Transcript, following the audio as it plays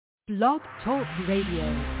Blog Talk Radio.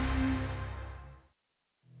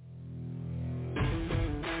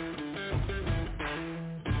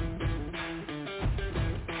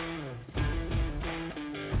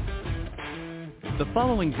 The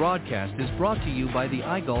following broadcast is brought to you by the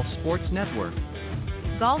iGolf Sports Network.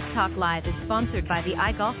 Golf Talk Live is sponsored by the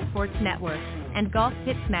iGolf Sports Network and Golf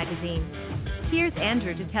Tips Magazine. Here's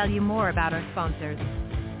Andrew to tell you more about our sponsors.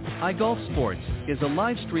 iGolf Sports is a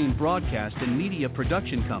live stream broadcast and media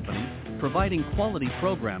production company providing quality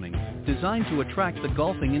programming designed to attract the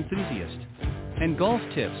golfing enthusiast. And Golf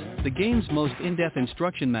Tips, the game's most in-depth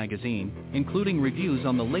instruction magazine, including reviews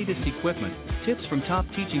on the latest equipment, tips from top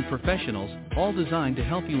teaching professionals, all designed to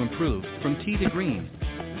help you improve from tee to green.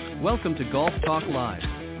 Welcome to Golf Talk Live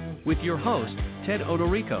with your host, Ted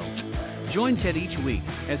Odorico. Join Ted each week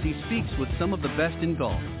as he speaks with some of the best in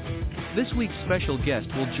golf. This week's special guest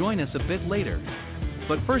will join us a bit later.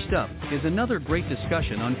 But first up is another great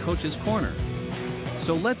discussion on Coach's Corner.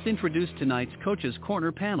 So let's introduce tonight's Coach's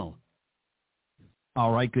Corner panel.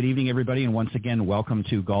 All right, good evening, everybody, and once again, welcome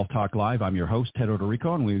to Golf Talk Live. I'm your host, Ted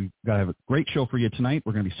Odorico, and we've got to have a great show for you tonight.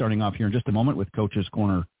 We're going to be starting off here in just a moment with Coach's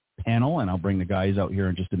Corner panel, and I'll bring the guys out here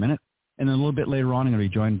in just a minute. And then a little bit later on, I'm going to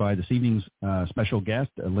be joined by this evening's special guest,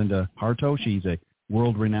 Linda Hartough. She's a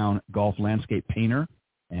world-renowned golf landscape painter,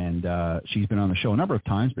 and she's been on the show a number of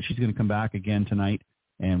times, but she's going to come back again tonight,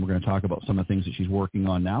 and we're going to talk about some of the things that she's working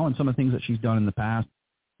on now and some of the things that she's done in the past,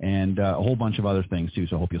 and a whole bunch of other things, too,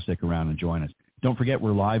 so I hope you'll stick around and join us. Don't forget,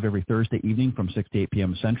 we're live every Thursday evening from 6 to 8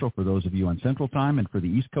 p.m. Central for those of you on Central Time, and for the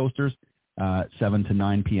East Coasters, 7 to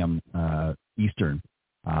 9 p.m. Eastern.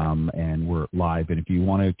 And we're live. And if you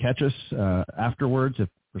want to catch us afterwards, if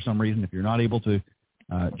for some reason, if you're not able to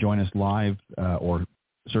join us live or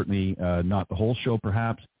certainly not the whole show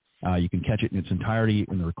perhaps, you can catch it in its entirety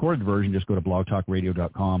in the recorded version. Just go to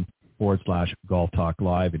blogtalkradio.com/Golf Talk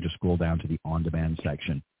Live and just scroll down to the on-demand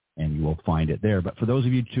section, and you will find it there. But for those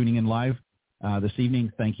of you tuning in live this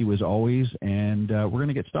evening, thank you as always, and we're going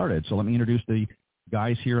to get started. So let me introduce the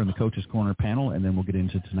guys here on the Coach's Corner panel, and then we'll get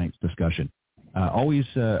into tonight's discussion. Always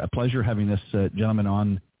a pleasure having this gentleman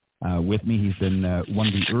on with me. He's been one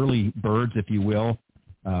of the early birds, if you will,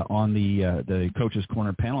 on the Coach's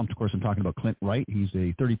Corner panel. Of course, I'm talking about Clint Wright. He's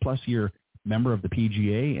a 30-plus year member of the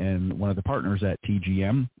PGA and one of the partners at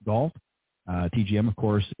TGM Golf. TGM, of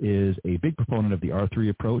course, is a big proponent of the R3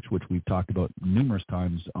 approach, which we've talked about numerous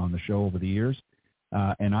times on the show over the years.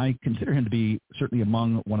 And I consider him to be certainly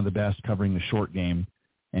among one of the best covering the short game,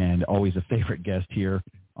 and always a favorite guest here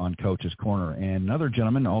on Coach's Corner. And another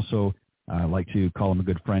gentleman, also like to call him a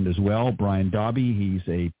good friend as well, Brian Dobby. He's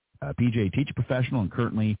a PGA teacher professional and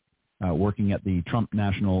currently working at the Trump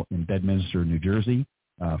National in Bedminster, New Jersey,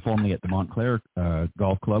 formerly at the Montclair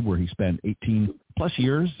Golf Club, where he spent 18-plus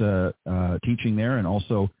years teaching there and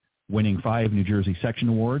also winning 5 New Jersey section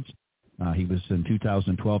awards. He was in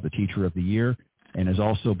 2012 the Teacher of the Year and has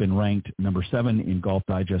also been ranked number 7 in Golf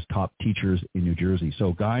Digest Top Teachers in New Jersey.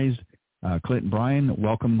 So, guys, Clint and Brian,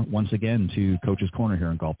 welcome once again to Coach's Corner here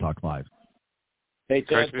on Golf Talk Live. Hey,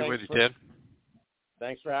 Ted. Great to be with you, Ted.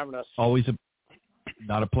 Thanks for having us. Always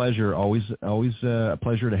not a pleasure. Always a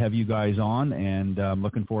pleasure to have you guys on, and I'm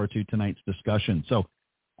looking forward to tonight's discussion. So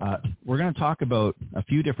we're going to talk about a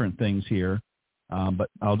few different things here, but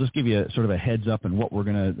I'll just give you sort of a heads up on what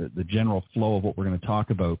the general flow of what we're going to talk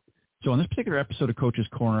about. So on this particular episode of Coach's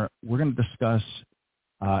Corner, we're going to discuss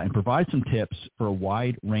and provide some tips for a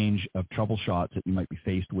wide range of trouble shots that you might be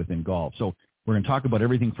faced with in golf. So we're going to talk about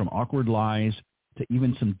everything from awkward lies to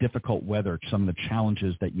even some difficult weather, some of the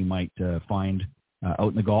challenges that you might find out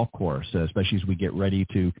in the golf course, especially as we get ready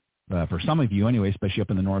to, for some of you anyway, especially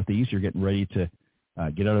up in the Northeast, you're getting ready to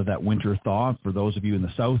get out of that winter thaw. For those of you in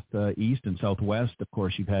the Southeast and Southwest, of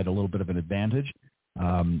course, you've had a little bit of an advantage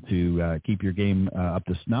to keep your game up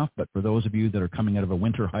to snuff. But for those of you that are coming out of a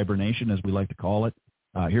winter hibernation, as we like to call it,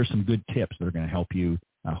 here's some good tips that are going to help you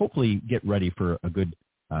hopefully get ready for a good,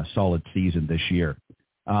 solid season this year.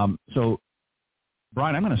 So,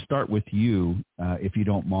 Brian, I'm going to start with you, if you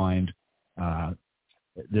don't mind,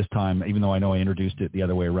 this time, even though I know I introduced it the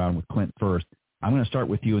other way around with Clint first. I'm going to start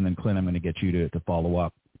with you, and then, Clint, I'm going to get you to follow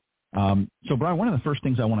up. So, Brian, one of the first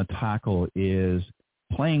things I want to tackle is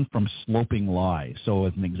playing from sloping lies. So,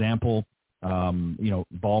 as an example,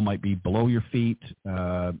 ball might be below your feet,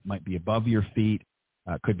 might be above your feet,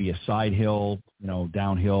 could be a side hill,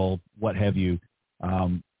 downhill, what have you.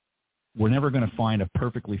 We're never going to find a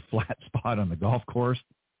perfectly flat spot on the golf course,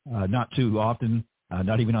 not too often,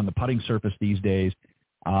 not even on the putting surface these days.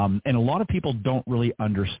 And a lot of people don't really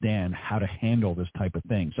understand how to handle this type of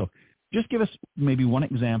thing. So just give us maybe one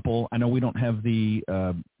example. I know we don't have the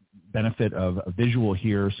benefit of a visual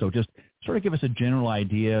here. So just sort of give us a general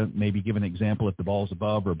idea, maybe give an example if the ball's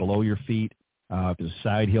above or below your feet, if it's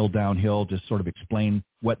side hill, downhill, just sort of explain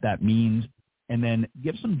what that means. And then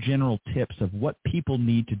give some general tips of what people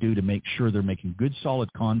need to do to make sure they're making good,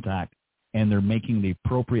 solid contact and they're making the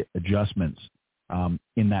appropriate adjustments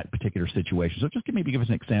in that particular situation. So just maybe give us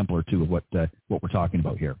an example or two of what we're talking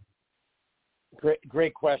about here.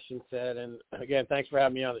 Great question, Ted. And again, thanks for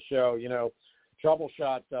having me on the show. You know, trouble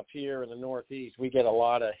shots up here in the Northeast, we get a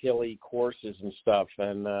lot of hilly courses and stuff,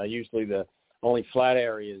 and usually the only flat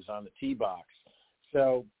area is on the tee box.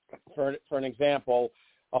 So for an example,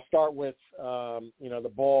 I'll start with,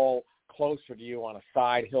 the ball closer to you on a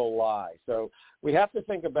side hill lie. So we have to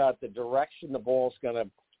think about the direction the ball's going to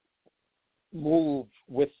move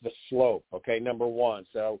with the slope, okay, number one.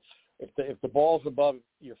 So if the ball's above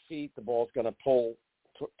your feet, the ball's going to pull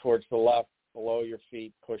towards the left, below your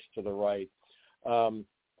feet, push to the right.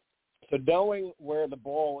 So knowing where the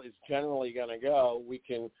ball is generally going to go, we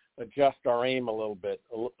can adjust our aim a little bit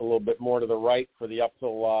more to the right for the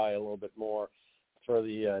uphill lie, a little bit more for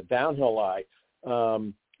the downhill lie.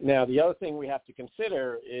 Now, the other thing we have to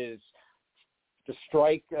consider is the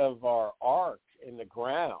strike of our arc in the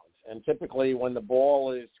ground. And typically when the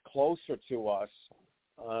ball is closer to us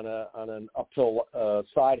on an uphill,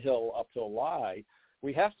 side hill uphill lie,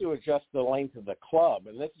 we have to adjust the length of the club.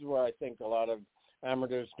 And this is where I think a lot of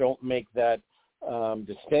amateurs don't make that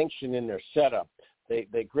distinction in their setup.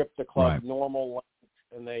 They grip the club right. normal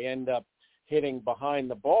length, and they end up hitting behind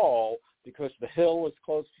the ball because the hill is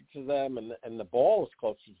closer to them and the ball is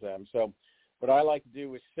closer to them. So what I like to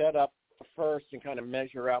do is set up first and kind of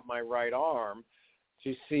measure out my right arm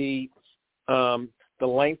to see the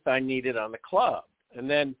length I needed on the club. And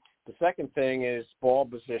then the second thing is ball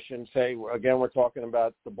position. Say, again, we're talking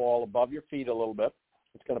about the ball above your feet a little bit.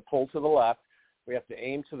 It's going to pull to the left. We have to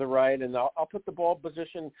aim to the right, and I'll put the ball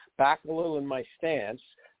position back a little in my stance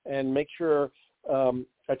and make sure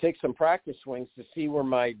I take some practice swings to see where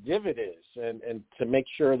my divot is and to make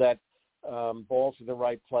sure that ball's in the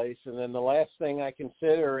right place. And then the last thing I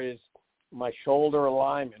consider is my shoulder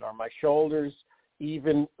alignment. Are my shoulders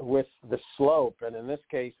even with the slope? And in this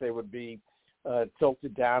case, they would be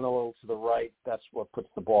tilted down a little to the right. That's what puts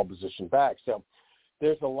the ball position back. So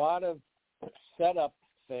there's a lot of setup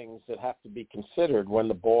things that have to be considered when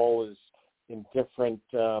the ball is in different,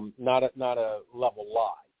 not a level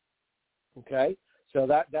lie. Okay, so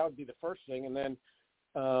that would be the first thing. And then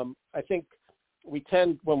I think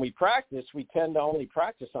when we practice, we tend to only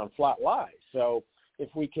practice on flat lies. So if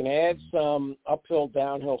we can add some uphill,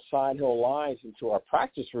 downhill, side hill lies into our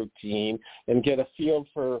practice routine and get a feel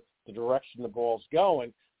for the direction the ball's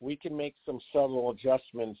going, we can make some subtle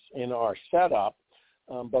adjustments in our setup,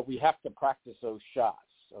 but we have to practice those shots,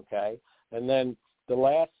 okay? And then the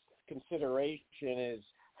last consideration is,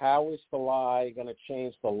 how is the lie going to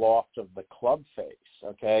change the loft of the club face,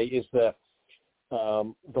 okay? Is the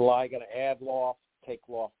lie going to add loft, take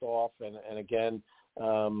loft off? And again,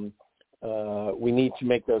 we need to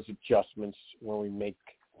make those adjustments when we make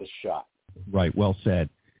the shot. Right, well said.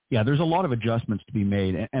 Yeah, there's a lot of adjustments to be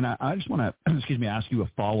made. And I just want to, ask you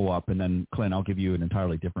a follow-up, and then, Clint, I'll give you an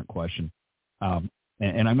entirely different question. And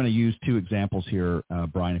I'm going to use two examples here,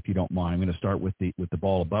 Brian, if you don't mind. I'm going to start with the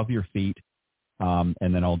ball above your feet, and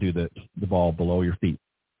then I'll do the ball below your feet.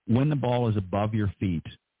 When the ball is above your feet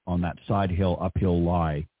on that side hill, uphill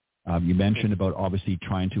lie, you mentioned about obviously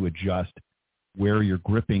trying to adjust where you're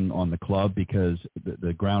gripping on the club because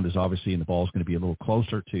the ground is obviously, and the ball is going to be a little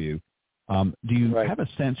closer to you. Do you right. have a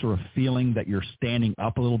sense or a feeling that you're standing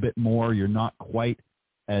up a little bit more? You're not quite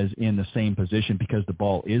as in the same position because the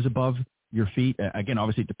ball is above your feet? Again,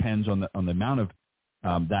 obviously it depends on the amount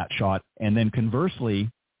of that shot. And then conversely,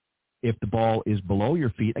 if the ball is below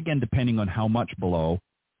your feet, again, depending on how much below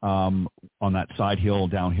on that side hill,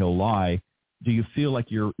 downhill lie, do you feel like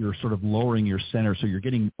you're sort of lowering your center, so you're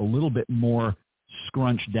getting a little bit more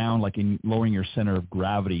scrunched down, like in lowering your center of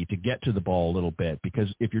gravity to get to the ball a little bit?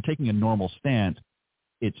 Because if you're taking a normal stance,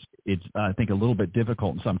 it's I think a little bit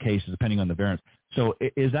difficult in some cases, depending on the variance. So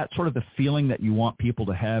is that sort of the feeling that you want people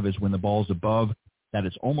to have, is when the ball's above, that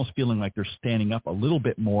it's almost feeling like they're standing up a little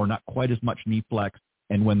bit more, not quite as much knee flex,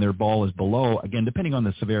 and when their ball is below, again, depending on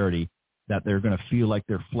the severity, that they're going to feel like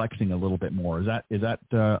they're flexing a little bit more? Is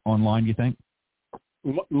that online, you think?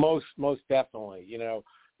 Most definitely.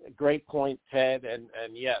 Great point, Ted, and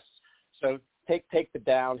yes. So take the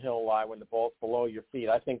downhill lie when the ball's below your feet.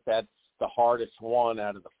 I think that's the hardest one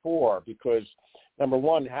out of the four because, number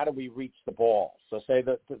one, how do we reach the ball? So say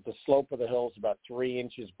that the slope of the hill is about 3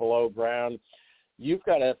 inches below ground. You've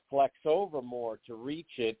got to flex over more to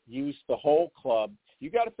reach it, use the whole club You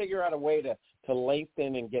got to figure out a way to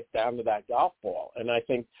lengthen and get down to that golf ball. And I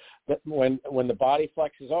think that when the body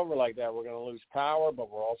flexes over like that, we're going to lose power,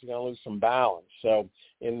 but we're also going to lose some balance. So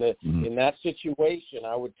in that situation,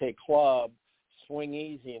 I would take club, swing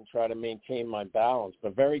easy, and try to maintain my balance.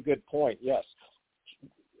 But very good point. Yes,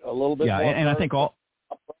 a little bit more. And I think all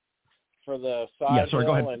for the side go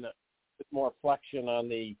ahead. and a bit more flexion on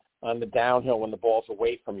the downhill when the ball's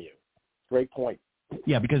away from you. Great point.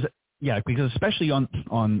 Yeah, because especially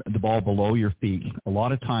on the ball below your feet, a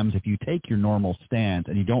lot of times if you take your normal stance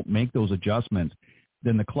and you don't make those adjustments,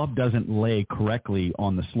 then the club doesn't lay correctly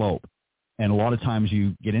on the slope. And a lot of times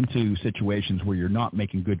you get into situations where you're not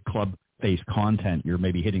making good club face content. You're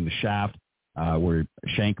maybe hitting the shaft where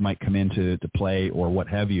shank might come into play or what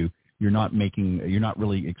have you. You're not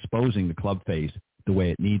really exposing the club face the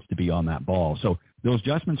way it needs to be on that ball. So those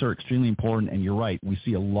adjustments are extremely important, and you're right. We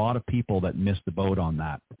see a lot of people that miss the boat on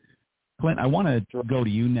that. Clint, I want to go to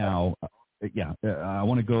you now. I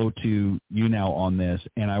want to go to you now on this,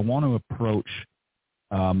 and I want to approach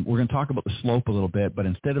we're going to talk about the slope a little bit, but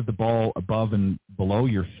instead of the ball above and below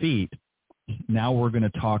your feet, now we're going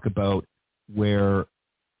to talk about where,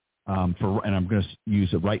 and I'm going to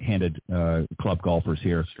use the right-handed club golfers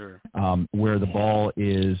here, sure. Where the ball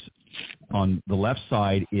is on the left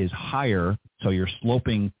side is higher, so you're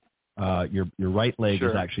sloping, your right leg sure.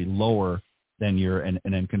 is actually lower than and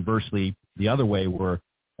then conversely the other way where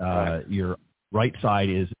your right side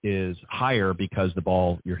is higher because the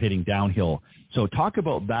ball you're hitting downhill. So talk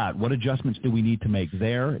about that. What adjustments do we need to make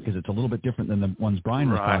there? Because it's a little bit different than the ones Brian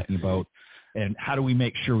was talking about. And how do we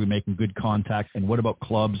make sure we're making good contact? And what about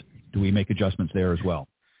clubs? Do we make adjustments there as well?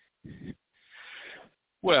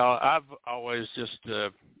 Well, I've always just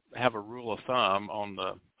have a rule of thumb on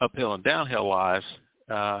the uphill and downhill lies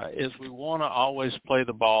is we want to always play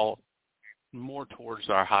the ball more towards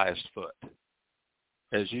our highest foot.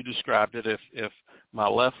 As you described it, if my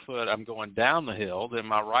left foot, I'm going down the hill, then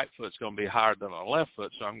my right foot's going to be higher than my left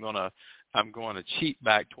foot, so I'm going to cheat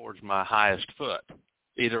back towards my highest foot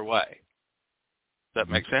either way. Does that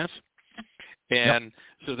make sense? And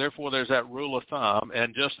so therefore there's that rule of thumb.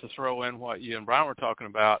 And just to throw in what you and Brian were talking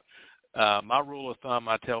about, my rule of thumb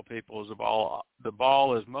I tell people is the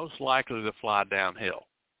ball is most likely to fly downhill.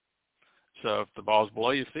 So if the ball's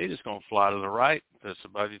below your feet, it's going to fly to the right. If it's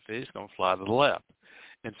above your feet, it's going to fly to the left.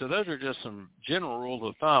 And so those are just some general rules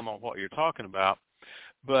of thumb on what you're talking about.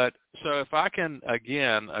 But so if I can,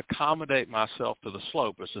 again, accommodate myself to the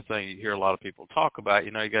slope, it's the thing you hear a lot of people talk about.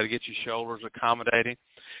 You know, you got to get your shoulders accommodating.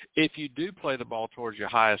 If you do play the ball towards your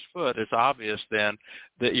highest foot, it's obvious then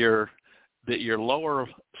that your lower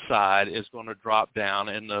side is going to drop down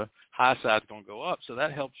and the high side is going to go up. So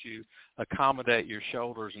that helps you accommodate your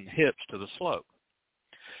shoulders and hips to the slope.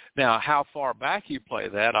 Now, how far back you play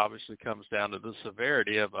that obviously comes down to the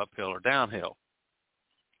severity of uphill or downhill.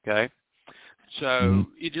 Okay? So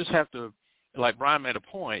you just have to, like Brian made a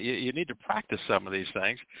point, you need to practice some of these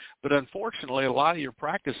things. But unfortunately, a lot of your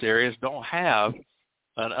practice areas don't have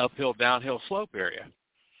an uphill, downhill slope area,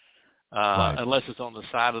 unless it's on the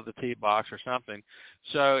side of the tee box or something.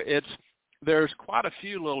 So there's quite a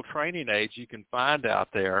few little training aids you can find out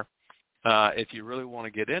there if you really want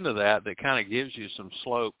to get into that kind of gives you some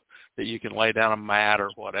slope that you can lay down a mat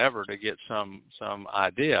or whatever to get some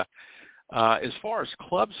idea. As far as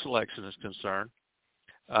club selection is concerned,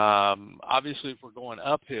 obviously if we're going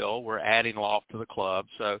uphill, we're adding loft to the club.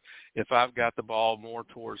 So if I've got the ball more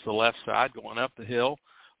towards the left side going up the hill,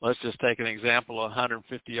 let's just take an example, a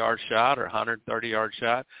 150-yard shot or 130-yard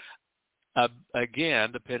shot.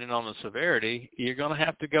 Again, depending on the severity, you're going to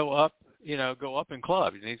have to go up in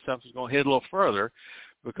club. You need something that's going to hit a little further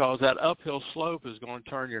because that uphill slope is going to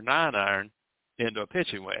turn your 9-iron into a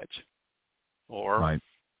pitching wedge or, an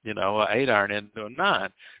 8-iron into a 9.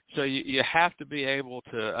 So you have to be able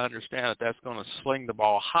to understand that that's going to sling the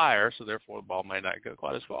ball higher, so therefore the ball may not go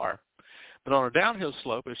quite as far. But on a downhill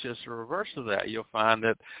slope, it's just the reverse of that. You'll find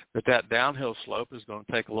that downhill slope is going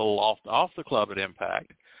to take a little loft off the club at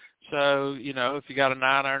impact. So, if you got a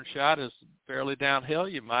 9-iron shot is fairly downhill,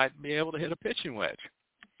 you might be able to hit a pitching wedge.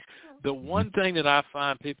 The one thing that I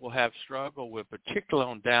find people have struggled with, particularly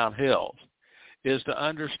on downhills, is to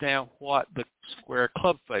understand what the square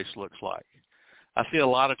club face looks like. I see a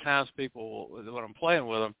lot of times people, when I'm playing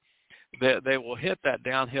with them, they will hit that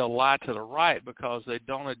downhill lie to the right because they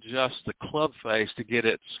don't adjust the club face to get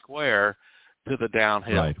it square to the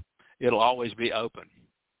downhill. Right. It'll always be open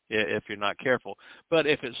if you're not careful. But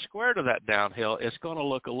if it's square to that downhill, it's going to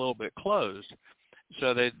look a little bit closed.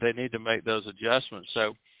 So they need to make those adjustments.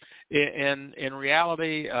 So in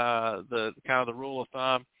reality, the rule of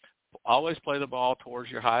thumb, always play the ball towards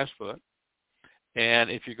your highest foot. And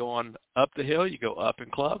if you're going up the hill, you go up in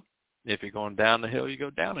club. If you're going down the hill, you go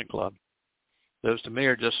down in club. Those to me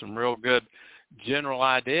are just some real good general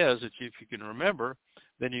ideas that if you can remember,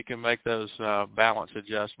 then you can make those balance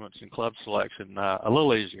adjustments and club selection a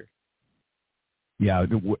little easier. Yeah,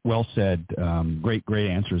 well said. Great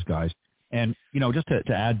answers, guys. And, just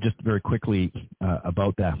to add just very quickly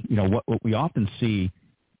about that, what we often see,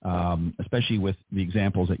 especially with the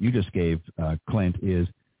examples that you just gave, Clint, is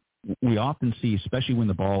we often see, especially when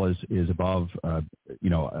the ball is above, on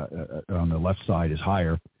the left side is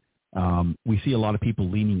higher, we see a lot of people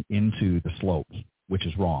leaning into the slope, which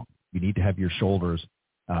is wrong. You need to have your shoulders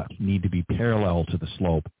need to be parallel to the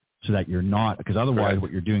slope so that you're not, because otherwise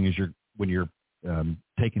what you're doing is when you're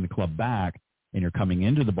taking the club back and you're coming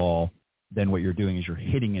into the ball, then what you're doing is you're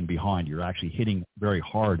hitting in behind. You're actually hitting very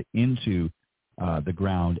hard into the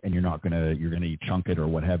ground, and you're going to chunk it or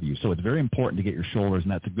what have you. So it's very important to get your shoulders,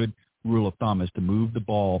 and that's a good rule of thumb, is to move the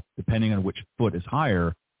ball, depending on which foot is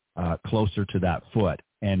higher, closer to that foot,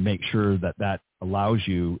 and make sure that allows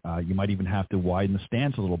you, you might even have to widen the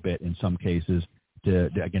stance a little bit in some cases, to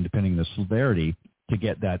again, depending on the severity, to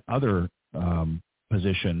get that other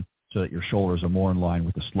position so that your shoulders are more in line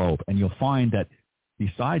with the slope. And you'll find that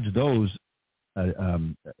besides those,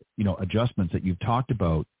 adjustments that you've talked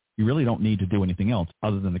about, you really don't need to do anything else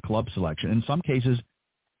other than the club selection. In some cases,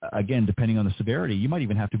 again, depending on the severity, you might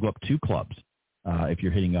even have to go up 2 clubs if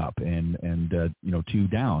you're hitting up and 2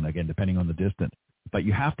 down, again, depending on the distance. But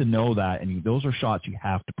you have to know that, and those are shots you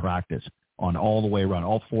have to practice on all the way around.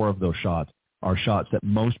 All 4 of those shots are shots that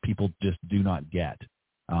most people just do not get.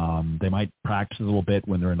 They might practice a little bit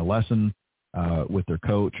when they're in a lesson with their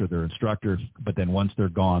coach or their instructor, but then once they're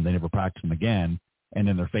gone, they never practice them again. And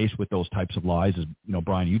then they're faced with those types of lies, as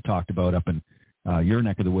Brian, you talked about up in your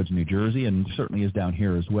neck of the woods, New Jersey, and certainly is down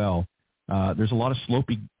here as well. There's a lot of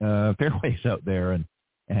slopey fairways out there, and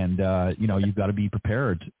you've got to be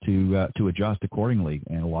prepared to adjust accordingly,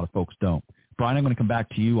 and a lot of folks don't. Brian, I'm going to come back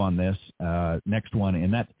to you on this next one,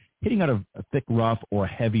 and that hitting out of a thick rough or a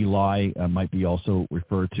heavy lie might be also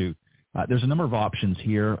referred to. There's a number of options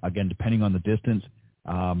here, again, depending on the distance.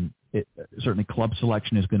 Certainly club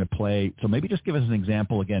selection is going to play. So maybe just give us an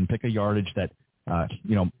example. Again, pick a yardage that,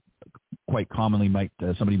 quite commonly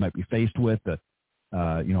somebody might be faced with, in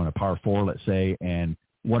a par 4, let's say, and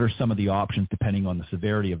what are some of the options depending on the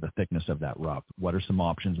severity of the thickness of that rough? What are some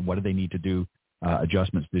options? What do they need to do?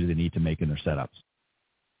 Adjustments do they need to make in their setups?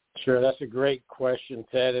 Sure, that's a great question,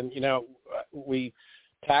 Ted. And, we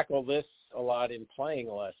tackle this a lot in playing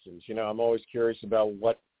lessons. I'm always curious about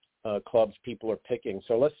what clubs people are picking.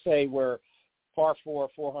 So let's say we're par 4,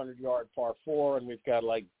 400-yard par 4, and we've got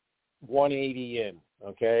like 180 in,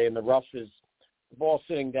 okay, and the ball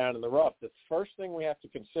sitting down in the rough. The first thing we have to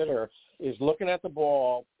consider is looking at the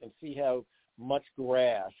ball and see how much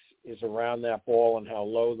grass is around that ball and how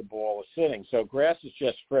low the ball is sitting. So grass is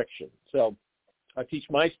just friction. So I teach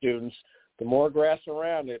my students, the more grass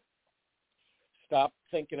around it, stop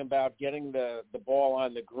thinking about getting the ball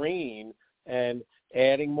on the green and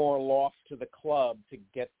adding more loft to the club to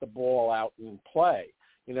get the ball out and play.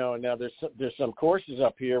 Now there's some courses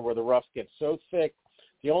up here where the roughs get so thick,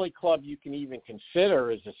 the only club you can even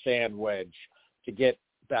consider is a sand wedge to get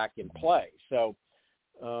back in play. So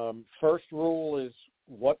first rule is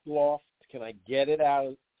what loft can I get it out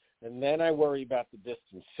of, and then I worry about the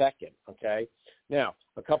distance second, okay? Now,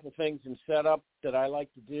 a couple things in setup that I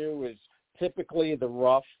like to do is typically the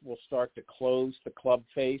rough will start to close the club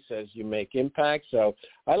face as you make impact. So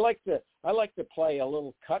I like to play a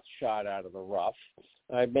little cut shot out of the rough.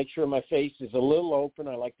 I make sure my face is a little open.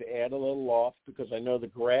 I like to add a little loft because I know the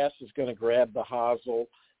grass is going to grab the hosel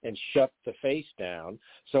and shut the face down.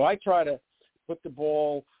 So I try to put the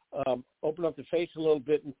ball, open up the face a little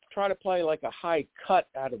bit and try to play like a high cut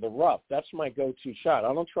out of the rough. That's my go-to shot.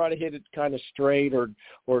 I don't try to hit it kind of straight or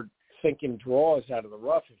thinking draws out of the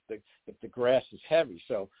rough if the grass is heavy.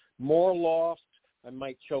 So more loft. I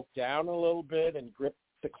might choke down a little bit and grip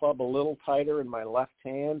the club a little tighter in my left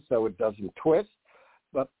hand so it doesn't twist.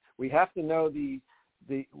 But we have to know the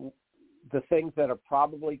things that are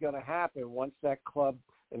probably going to happen once that club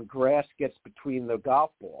and grass gets between the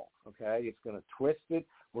golf ball. Okay, it's going to twist it.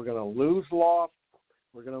 We're going to lose loft.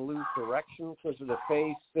 We're going to lose direction because of the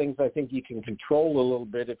face. Things I think you can control a little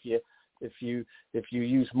bit if you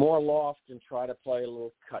use more loft and try to play a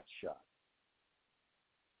little cut shot.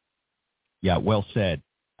 Yeah, well said.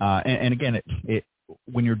 And again,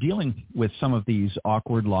 when you're dealing with some of these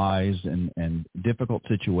awkward lies and difficult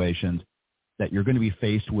situations that you're going to be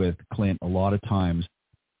faced with, Clint, a lot of times,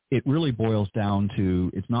 it really boils down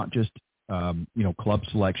to, it's not just club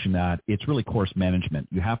selection at. It's really course management.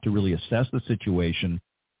 You have to really assess the situation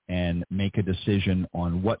and make a decision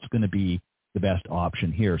on what's going to be the best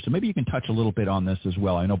option here. So maybe you can touch a little bit on this as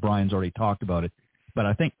well. I know Brian's already talked about it, but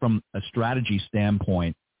I think from a strategy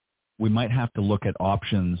standpoint, we might have to look at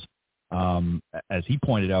options, as he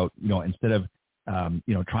pointed out, instead of,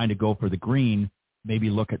 trying to go for the green, maybe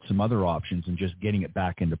look at some other options and just getting it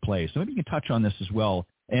back into play. So maybe you can touch on this as well.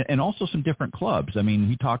 And also some different clubs. I mean,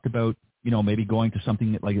 he talked about, maybe going to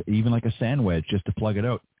something even like a sand wedge just to plug it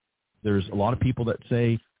out. There's a lot of people that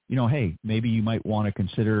say, hey, maybe you might want to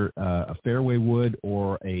consider a fairway wood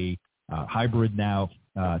or a hybrid now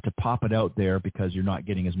to pop it out there because you're not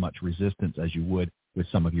getting as much resistance as you would with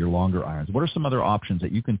some of your longer irons. What are some other options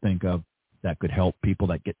that you can think of that could help people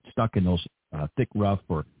that get stuck in those thick rough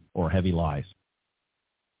or heavy lies?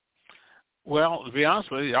 Well, to be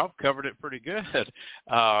honest with you, y'all covered it pretty good.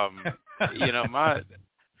 Brian's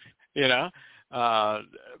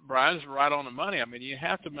right on the money. I mean, you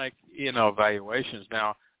have to make, evaluations.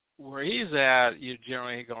 Now, where he's at, you're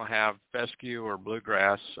generally going to have fescue or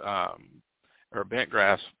bluegrass or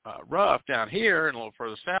bentgrass rough. Down here and a little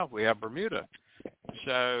further south, we have Bermuda.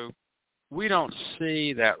 So we don't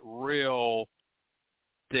see that real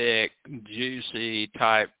thick, juicy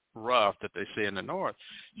type rough that they see in the north.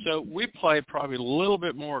 So we play probably a little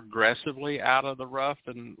bit more aggressively out of the rough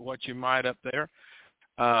than what you might up there.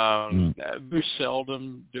 Very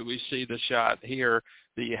seldom do we see the shot here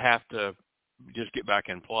that you have to just get back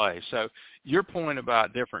in play. So your point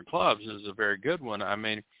about different clubs is a very good one. I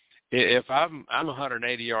mean, if I'm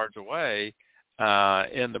 180 yards away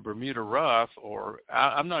in the Bermuda rough, or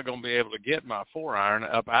I'm not going to be able to get my 4-iron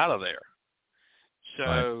up out of there.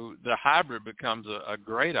 So the hybrid becomes a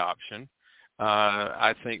great option.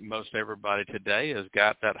 I think most everybody today has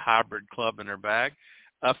got that hybrid club in their bag.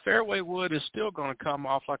 A fairway wood is still going to come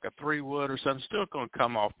off like a 3-wood or something, still going to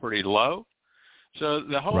come off pretty low. So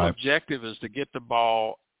the whole objective is to get the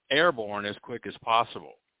ball airborne as quick as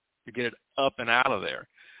possible, to get it up and out of there.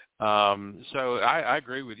 So I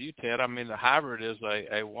agree with you, Ted. I mean, the hybrid is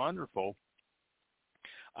a wonderful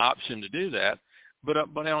option to do that. But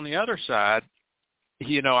on the other side,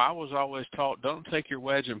 I was always taught, don't take your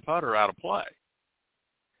wedge and putter out of play.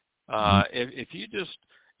 If you just,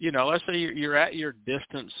 let's say you're at your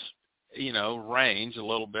distance, range a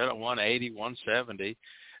little bit at 180, 170.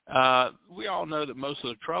 We all know that most of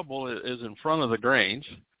the trouble is in front of the greens.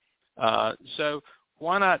 So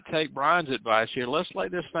why not take Brian's advice here? Let's lay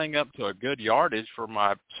this thing up to a good yardage for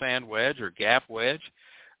my sand wedge or gap wedge.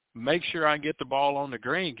 Make sure I can get the ball on the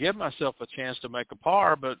green, give myself a chance to make a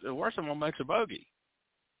par, but the worst of them makes a bogey.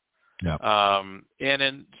 Yeah. And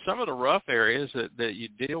in some of the rough areas that you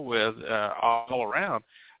deal with all around,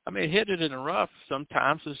 I mean, hitting it in the rough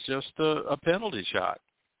sometimes is just a penalty shot.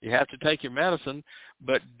 You have to take your medicine,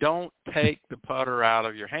 but don't take the putter out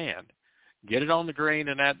of your hand. Get it on the green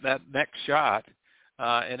in that next shot,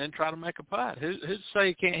 and then try to make a putt. Who's to say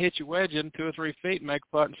you can't hit your wedge in 2 or 3 feet and make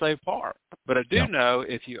a putt and save par? But I do know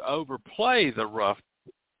if you overplay the rough,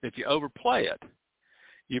 if you overplay it,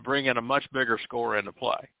 you bring in a much bigger score into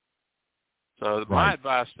play. So my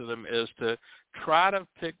advice to them is to try to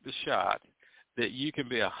pick the shot that you can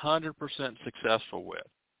be 100% successful with.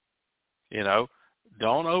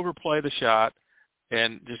 Don't overplay the shot,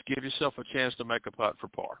 and just give yourself a chance to make a putt for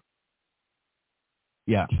par.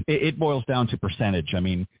 Yeah, it boils down to percentage. I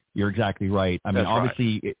mean, you're exactly right. I mean,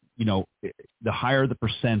 obviously, the higher the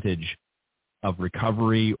percentage of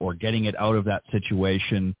recovery or getting it out of that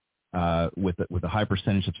situation with a high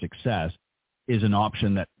percentage of success is an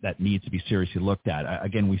option that needs to be seriously looked at.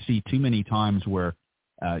 Again, we see too many times where,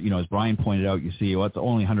 as Brian pointed out, you see, it's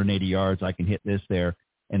only 180 yards, I can hit this there,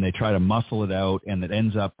 and they try to muscle it out, and it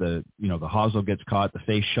ends up the hosel gets caught, the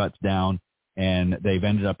face shuts down, and they've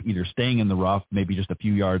ended up either staying in the rough, maybe just a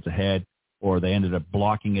few yards ahead, or they ended up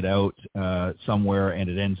blocking it out somewhere, and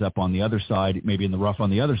it ends up on the other side, maybe in the rough on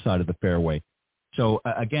the other side of the fairway. So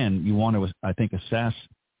again, you want to, I think, assess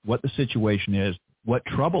what the situation is, what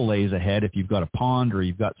trouble lays ahead. If you've got a pond or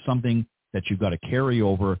you've got something that you've got to carry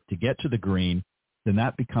over to get to the green, then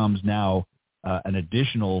that becomes now an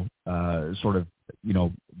additional sort of,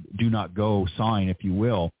 do not go sign, if you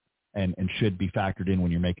will, and should be factored in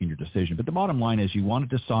when you're making your decision. But the bottom line is you want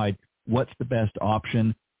to decide what's the best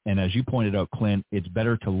option. And as you pointed out, Clint, it's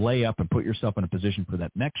better to lay up and put yourself in a position for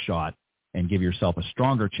that next shot and give yourself a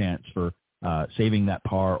stronger chance for saving that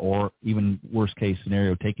par, or even worst case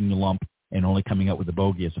scenario, taking the lump and only coming out with a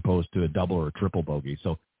bogey as opposed to a double or a triple bogey.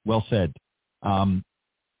 So well said.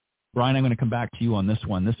 Brian, I'm going to come back to you on this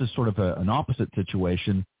one. This is sort of an opposite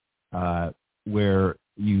situation where,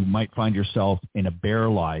 you might find yourself in a bear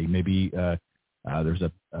lie. Maybe there's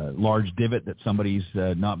a large divot that somebody's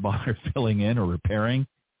not bothered filling in or repairing.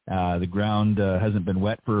 The ground hasn't been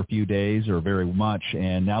wet for a few days or very much,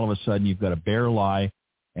 and now all of a sudden you've got a bear lie,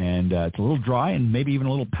 and it's a little dry and maybe even a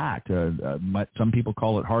little packed. Some people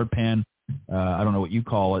call it hard pan. I don't know what you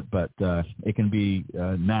call it, but it can be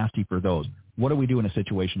nasty for those. What do we do in a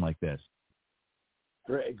situation like this?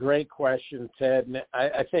 Great question, Ted.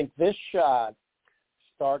 I think this shot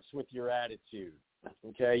starts with your attitude.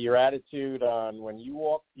 Okay, your attitude on when you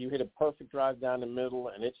walk, you hit a perfect drive down the middle,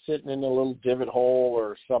 and it's sitting in a little divot hole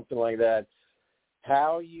or something like that.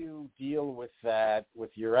 How you deal with that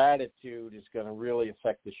with your attitude is going to really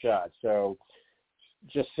affect the shot. So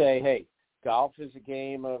just say, hey, golf is a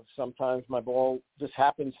game of sometimes my ball just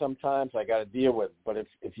happens sometimes. I got to deal with it. But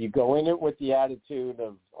if you go in it with the attitude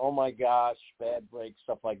of, oh, my gosh, bad break,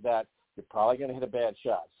 stuff like that, you're probably going to hit a bad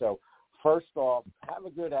shot. So first off, have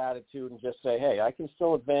a good attitude and just say, hey, I can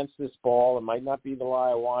still advance this ball. It might not be the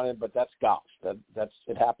lie I wanted, but that's golf.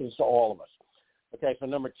 It happens to all of us. Okay, so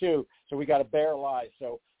number two, so we got a bare lie.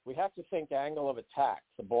 So we have to think angle of attack.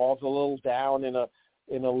 The ball's a little down in a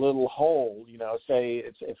little hole, say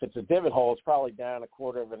if it's a divot hole, it's probably down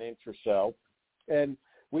 1/4 of an inch or so. And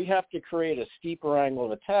we have to create a steeper angle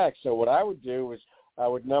of attack. So what I would do is I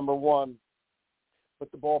would, number one,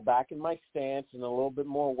 put the ball back in my stance and a little bit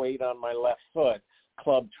more weight on my left foot,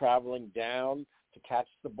 club traveling down to catch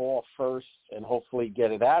the ball first and hopefully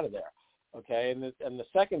get it out of there. Okay, and the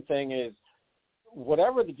second thing is,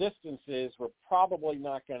 whatever the distance is, we're probably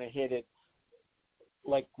not going to hit it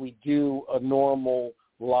like we do a normal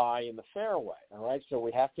lie in the fairway, all right? So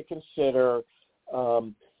we have to consider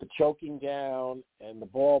the choking down and the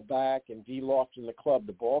ball back and de-lofting the club.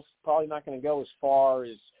 The ball's probably not going to go as far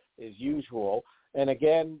as usual. And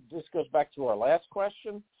again, this goes back to our last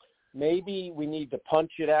question. Maybe we need to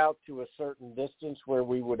punch it out to a certain distance where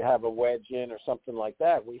we would have a wedge in or something like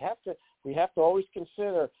that. We have to always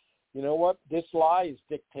consider, you know what, this lie is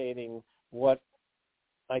dictating what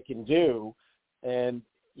I can do, and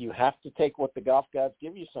you have to take what the golf gods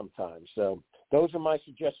give you sometimes. So those are my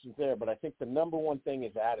suggestions there. But I think the number one thing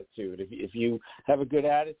is attitude. If you have a good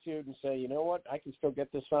attitude and say, you know what, I can still get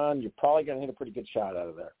this on, you're probably going to hit a pretty good shot out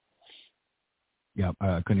of there. Yeah,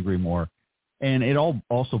 I couldn't agree more. And it all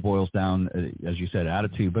also boils down, as you said,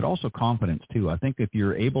 attitude, but also confidence too. I think if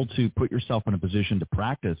you're able to put yourself in a position to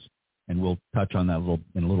practice, and we'll touch on that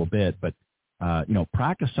in a little bit, but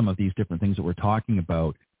practice some of these different things that we're talking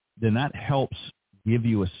about, then that helps give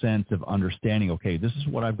you a sense of understanding, okay, this is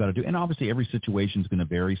what I've got to do. And obviously every situation is going to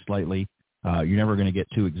vary slightly. You're never going to get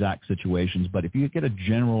two exact situations, but if you get a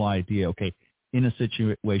general idea, okay, in a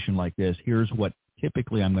situation like this, here's what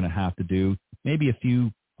typically I'm going to have to do. Maybe a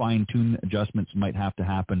few fine-tune adjustments might have to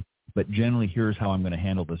happen, but generally here's how I'm going to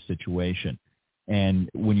handle this situation. And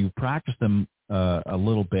when you practice them a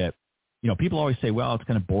little bit, people always say, well, it's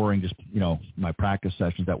kind of boring, just, my practice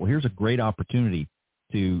sessions. Well, here's a great opportunity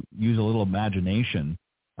to use a little imagination,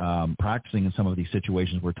 practicing in some of these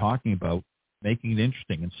situations we're talking about, making it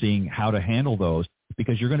interesting and seeing how to handle those,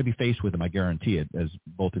 because you're going to be faced with them, I guarantee it, as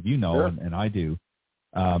both of you know, sure. and I do.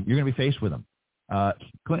 You're going to be faced with them.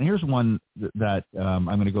 Clinton, here's one that I'm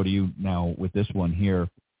going to go to you now with this one here.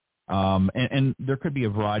 And there could be a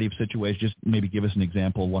variety of situations. Just maybe give us an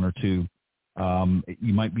example, one or two.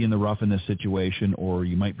 You might be in the rough in this situation, or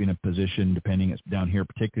you might be in a position, depending, it's down here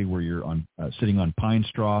particularly where you're on sitting on pine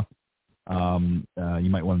straw. You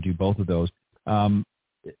might want to do both of those.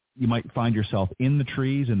 You might find yourself in the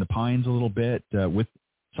trees, in the pines a little bit with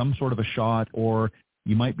some sort of a shot, or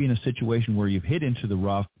you might be in a situation where you've hit into the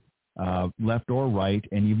rough, left or right,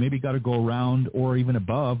 and you maybe got to go around or even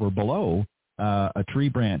above or below a tree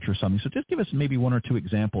branch or something. So just give us maybe one or two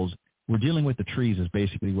examples. We're dealing with the trees is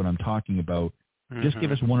basically what I'm talking about. Mm-hmm. Just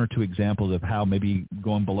give us one or two examples of how maybe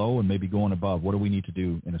going below and maybe going above. What do we need to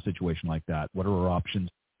do in a situation like that? What are our options?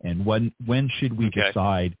 And when should we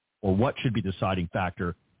decide, or what should be the deciding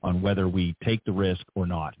factor on whether we take the risk or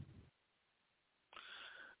not?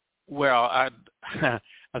 Well, I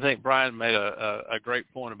think Brian made a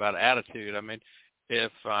great point about attitude. I mean,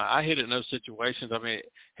 if I hit it in those situations, I mean,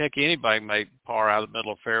 heck, anybody may par out of the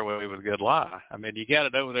middle of fairway with a good lie. I mean, you got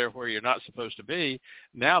it over there where you're not supposed to be.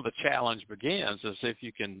 Now the challenge begins, as if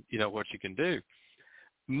you can, what you can do.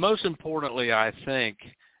 Most importantly, I think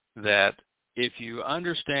that if you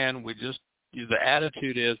understand, the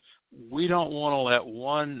attitude is we don't want to let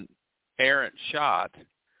one errant shot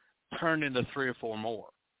turn into 3 or 4 more.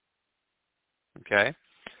 Okay?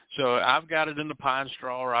 So I've got it in the pine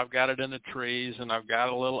straw, or I've got it in the trees, and I've got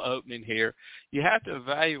a little opening here. You have to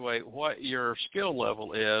evaluate what your skill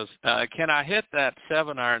level is. Can I hit that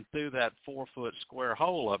 7-iron through that 4-foot square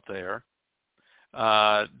hole up there?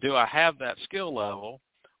 Do I have that skill level?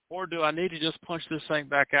 Or do I need to just punch this thing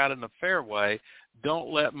back out in the fairway?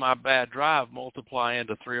 Don't let my bad drive multiply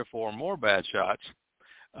into 3 or 4 more bad shots.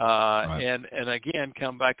 Right. And again,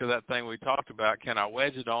 come back to that thing we talked about. Can I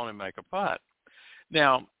wedge it on and make a putt?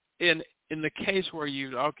 Now, in the case where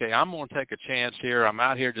I'm going to take a chance here. I'm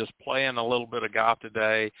out here just playing a little bit of golf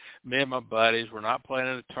today. Me and my buddies, we're not playing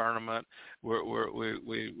in a tournament.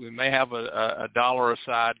 We may have a dollar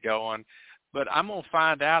aside going. But I'm going to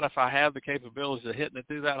find out if I have the capabilities of hitting it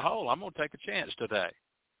through that hole. I'm going to take a chance today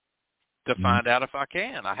to find out if I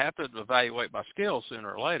can. I have to evaluate my skills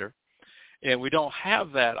sooner or later. And we don't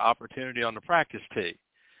have that opportunity on the practice tee,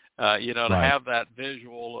 to have that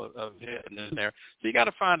visual of hitting in there. So you got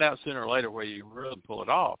to find out sooner or later where you really pull it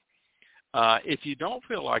off. If you don't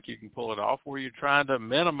feel like you can pull it off, where you're trying to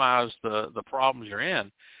minimize the problems you're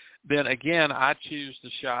in, then, again, I choose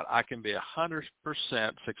the shot I can be 100%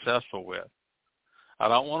 successful with. I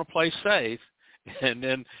don't want to play safe and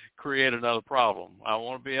then create another problem. I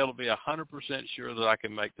want to be able to be 100% sure that I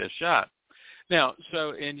can make this shot. Now,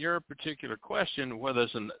 so in your particular question, whether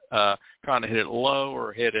it's trying to hit it low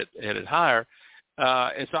or hit it higher,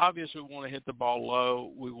 it's obvious we want to hit the ball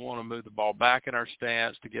low. We want to move the ball back in our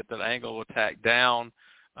stance to get that angle of attack down,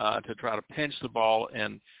 to try to pinch the ball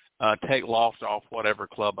and take loft off whatever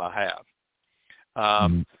club I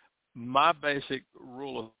have. My basic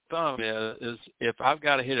rule of thumb is if I've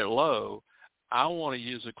got to hit it low, I want to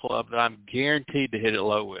use a club that I'm guaranteed to hit it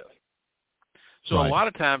low with. So a lot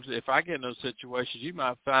of times if I get in those situations, you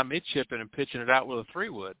might find me chipping and pitching it out with a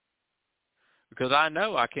 3-wood because I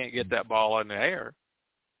know I can't get that ball in the air.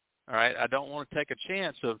 All right, I don't want to take a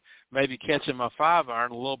chance of maybe catching my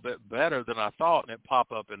 5-iron a little bit better than I thought and it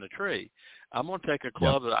pop up in the tree. I'm going to take a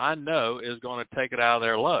club that I know is going to take it out of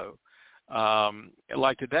there low.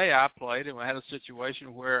 Like today I played and I had a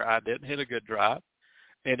situation where I didn't hit a good drive,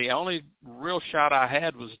 and the only real shot I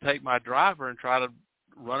had was to take my driver and try to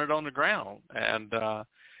run it on the ground, and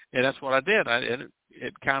that's what I did.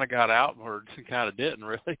 It kind of got out, or it kind of didn't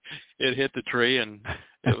really. It hit the tree, and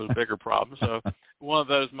it was a bigger problem. So one of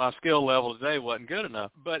those, my skill level today wasn't good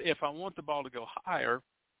enough. But if I want the ball to go higher,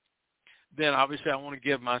 then obviously I want to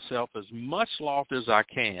give myself as much loft as I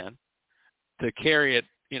can to carry it.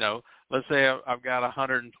 Let's say I've got a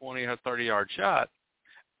 120 or 30-yard shot.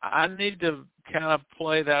 I need to kind of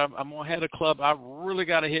play that. I'm going to hit a club I've really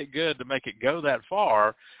got to hit good to make it go that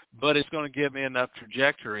far, but it's going to give me enough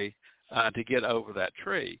trajectory to get over that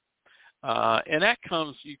tree. And that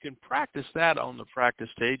comes, you can practice that on the practice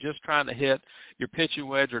tee, just trying to hit your pitching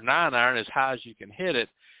wedge or 9-iron as high as you can hit it.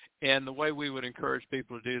 And the way we would encourage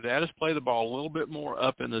people to do that is play the ball a little bit more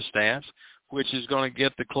up in the stance, which is going to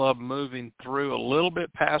get the club moving through a little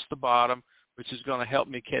bit past the bottom, which is going to help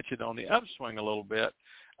me catch it on the upswing a little bit,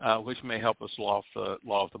 which may help us loft the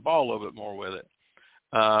ball a little bit more with it.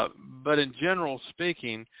 But in general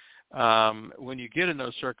speaking, when you get in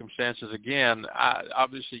those circumstances, again,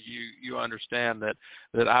 obviously you understand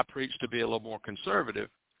that I preach to be a little more conservative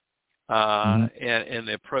in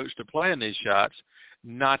the approach to playing these shots,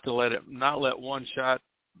 not let one shot.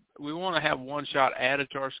 We want to have one shot added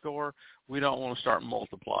to our score. We don't want to start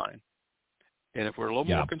multiplying. And if we're a little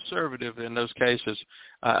more conservative in those cases,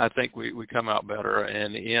 I think we come out better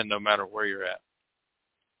in the end, no matter where you're at.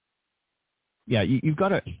 Yeah, you've got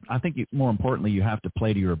to, I think more importantly, you have to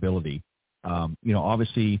play to your ability.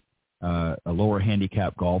 Obviously a lower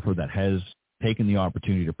handicap golfer that has taken the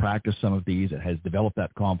opportunity to practice some of these, that has developed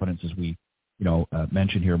that confidence, as we,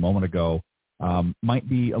 mentioned here a moment ago, might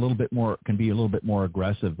be can be a little bit more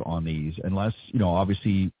aggressive on these, unless,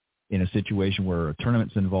 obviously in a situation where a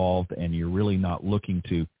tournament's involved and you're really not looking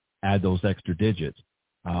to add those extra digits.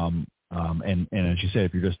 And as you said,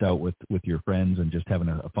 if you're just out with your friends and just having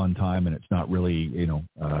a fun time and it's not really,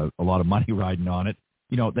 a lot of money riding on it,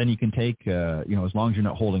 then you can take, as long as you're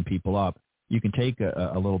not holding people up, you can take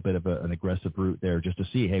a little bit of an aggressive route there just to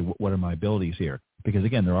see, hey, what are my abilities here? Because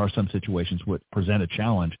again, there are some situations which present a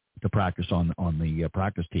challenge to practice on the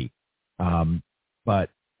practice tee. But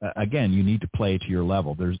again, you need to play to your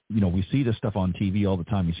level. There's, we see this stuff on TV all the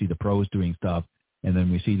time. You see the pros doing stuff, and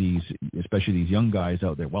then we see these, especially these young guys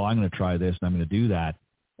out there. Well, I'm going to try this and I'm going to do that,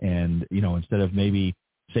 and instead of maybe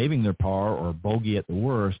saving their par or bogey at the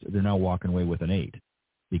worst, they're now walking away with an 8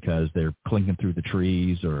 because they're clinking through the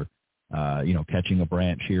trees or catching a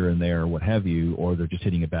branch here and there, what have you, or they're just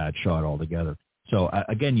hitting a bad shot altogether. So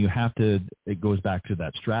again, it goes back to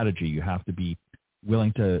that strategy. You have to be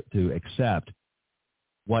willing to accept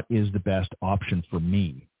what is the best option for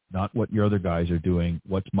me, not what your other guys are doing,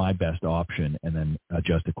 what's my best option, and then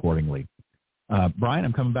adjust accordingly. Brian,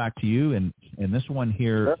 I'm coming back to you, and this one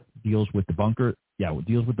here deals with the bunker. Yeah, it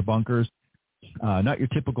deals with the bunkers. Not your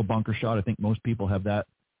typical bunker shot. I think most people have that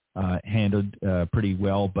handled pretty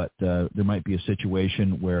well, but there might be a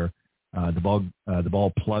situation where the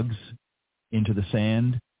ball plugs into the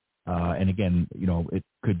sand. And again, it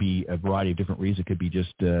could be a variety of different reasons. It could be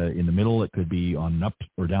just in the middle. It could be on an up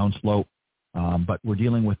or down slope. But we're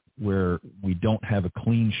dealing with where we don't have a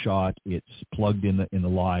clean shot. It's plugged in the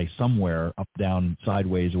lie somewhere, up, down,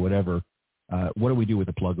 sideways, or whatever. What do we do with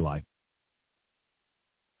the plug lie?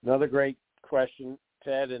 Another great question,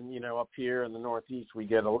 Ted. And up here in the Northeast, we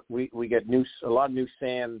get a lot of new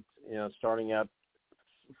sand, starting out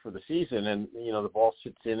for the season, and the ball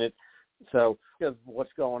sits in it. So because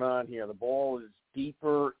what's going on here, the ball is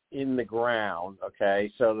deeper in the ground.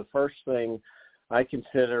 Okay, so the first thing I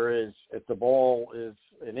consider is if the ball is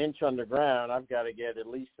an inch underground, I've got to get at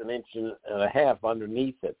least an inch and a half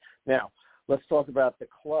underneath it. Now, let's talk about the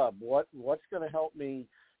club. What's going to help me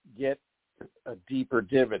get a deeper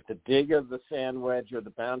divot, the dig of the sand wedge or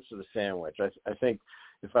the bounce of the sand wedge? I think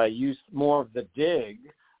if I use more of the dig,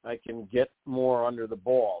 I can get more under the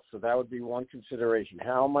ball. So that would be one consideration.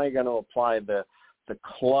 How am I going to apply the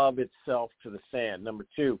club itself to the sand? Number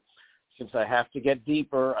two, since I have to get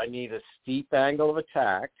deeper, I need a steep angle of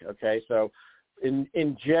attack. Okay, so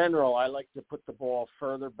in general, I like to put the ball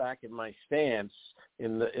further back in my stance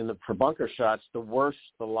for bunker shots. The worse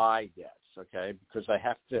the lie gets. Okay, because I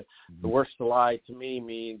have to. The worse the lie to me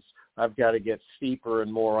means I've got to get steeper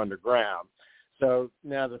and more underground. So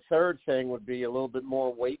now the third thing would be a little bit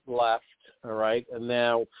more weight left. All right, and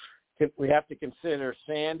now we have to consider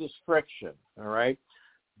sand is friction. All right.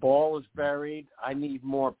 Ball is buried. I need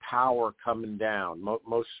more power coming down.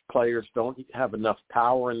 Most players don't have enough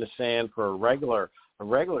power in the sand for a regular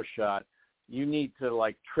shot. You need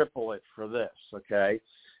to triple it for this. Okay,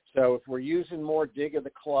 so if we're using more dig of the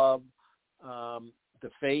club, the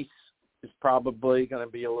face is probably going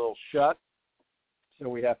to be a little shut, so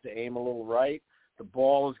we have to aim a little right. The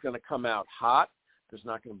ball is going to come out hot. There's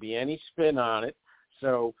not going to be any spin on it.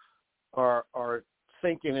 So our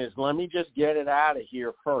thinking is, let me just get it out of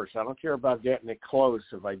here first. I don't care about getting it close.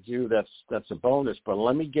 If I do, that's a bonus. But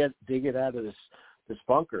let me dig it out of this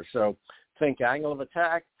bunker. So think angle of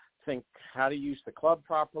attack, think how to use the club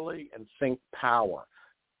properly, and think power.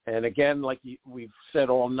 And again, like we've said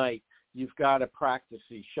all night, you've got to practice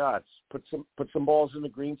these shots. Put some balls in the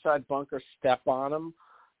greenside bunker, step on them,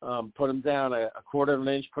 put them down a quarter of an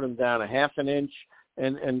inch, put them down a half an inch,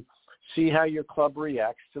 and see how your club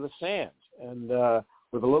reacts to the sand. And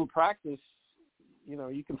with a little practice,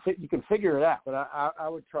 you can figure it out. But I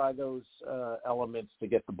would try those elements to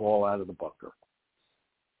get the ball out of the bunker.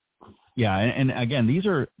 Yeah, and again, these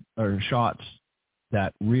are shots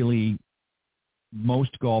that really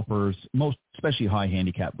most golfers, especially high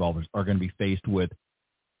handicap golfers, are going to be faced with,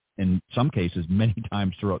 in some cases, many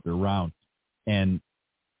times throughout their round, and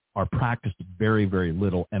are practiced very, very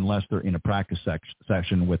little unless they're in a practice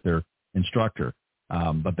session with their instructor.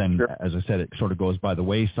 But then, sure, as I said, it sort of goes by the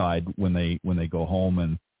wayside when they go home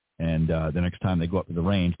and the next time they go up to the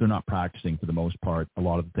range, they're not practicing for the most part a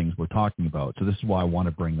lot of the things we're talking about. So this is why I want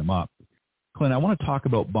to bring them up. Clint, I want to talk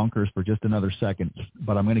about bunkers for just another second,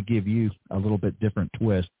 but I'm going to give you a little bit different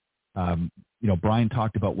twist. Brian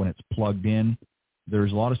talked about when it's plugged in.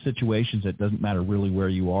 There's a lot of situations that doesn't matter really where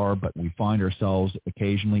you are, but we find ourselves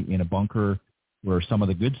occasionally in a bunker where some of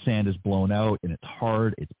the good sand is blown out and it's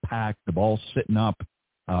hard, it's packed, the ball's sitting up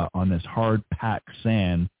on this hard packed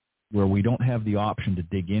sand where we don't have the option to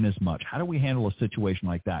dig in as much. How do we handle a situation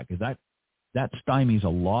like that? Because that stymies a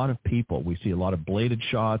lot of people. We see a lot of bladed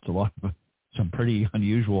shots, a lot of some pretty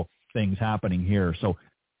unusual things happening here. So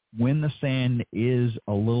when the sand is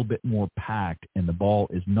a little bit more packed and the ball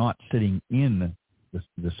is not sitting in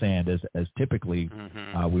the sand as typically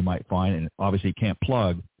we might find, and obviously can't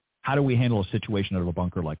plug, how do we handle a situation out of a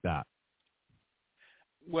bunker like that?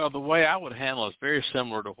 Well, the way I would handle it is very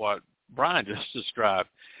similar to what Brian just described.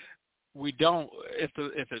 We don't, if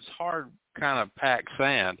it's hard kind of packed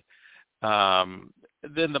sand,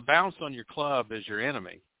 then the bounce on your club is your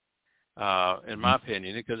enemy, in my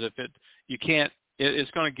opinion, because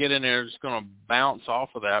it's going to get in there, it's going to bounce off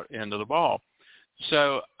of that end of the ball.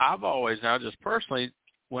 So I've always, now just personally,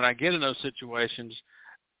 when I get in those situations,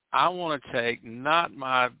 I want to take not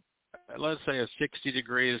my, let's say a 60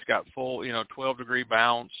 degree that's got full, 12-degree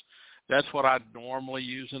bounce. That's what I normally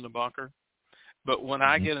use in the bunker. But when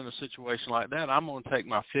I get in a situation like that, I'm going to take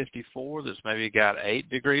my 54 that's maybe got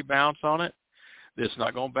 8-degree bounce on it. It's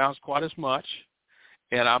not going to bounce quite as much,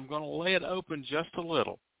 and I'm going to lay it open just a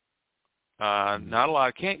little. Not a lot.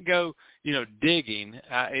 I can't go, digging,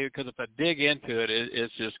 because if I dig into it,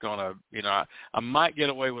 it's just going to, I might get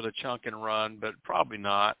away with a chunk and run, but probably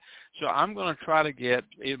not. So I'm going to try to get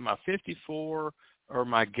either my 54 or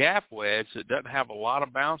my gap wedge that doesn't have a lot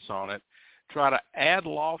of bounce on it, try to add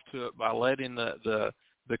loft to it by letting the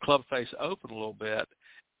club face open a little bit,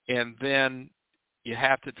 and then you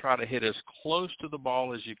have to try to hit as close to the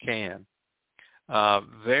ball as you can.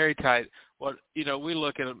 Very tight. We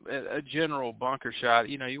look at a general bunker shot.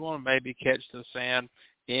 You want to maybe catch the sand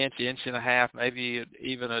inch and a half, maybe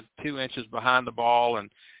even 2 inches behind the ball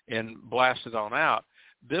and blast it on out.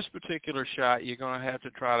 This particular shot, you're going to have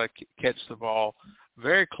to try to catch the ball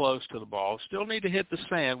very close to the ball. Still need to hit the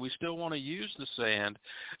sand. We still want to use the sand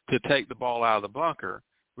to take the ball out of the bunker.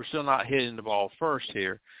 We're still not hitting the ball first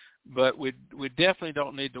here, but we definitely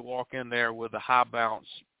don't need to walk in there with a high bounce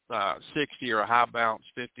 60 or a high bounce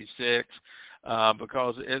 56,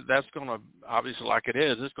 because that's going to, obviously like it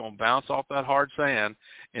is, it's going to bounce off that hard sand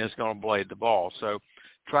and it's going to blade the ball. So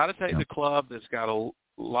try to take the club that's got a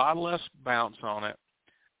lot less bounce on it,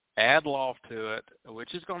 add loft to it,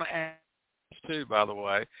 which is going to add too, by the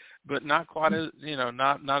way, but not quite as,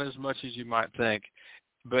 not as much as you might think.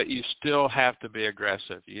 But you still have to be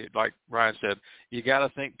aggressive. Like Brian said, you got to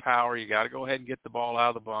think power. You got to go ahead and get the ball out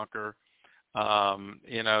of the bunker.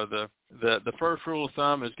 The first rule of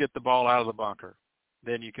thumb is get the ball out of the bunker.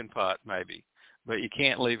 Then you can putt maybe, but you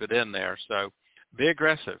can't leave it in there. So be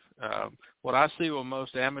aggressive. What I see with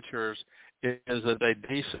most amateurs is that they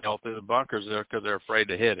decel through the bunkers there because they're afraid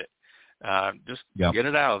to hit it. Just get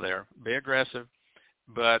it out of there. Be aggressive.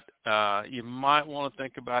 But you might want to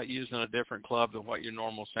think about using a different club than what your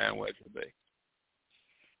normal sand wedge would be.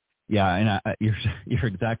 Yeah, and you're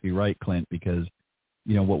exactly right, Clint, because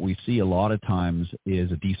what we see a lot of times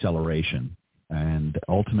is a deceleration, and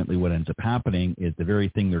ultimately what ends up happening is the very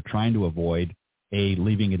thing they're trying to avoid,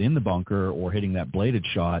 leaving it in the bunker or hitting that bladed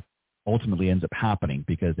shot, ultimately ends up happening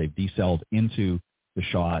because they've deceled into the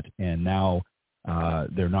shot, and now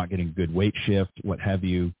they're not getting good weight shift, what have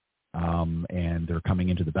you. And they're coming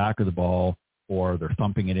into the back of the ball, or they're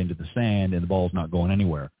thumping it into the sand and the ball's not going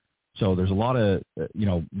anywhere. So there's a lot of,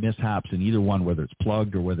 mishaps in either one, whether it's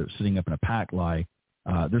plugged or whether it's sitting up in a pack lie.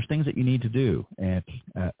 There's things that you need to do. And,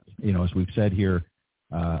 as we've said here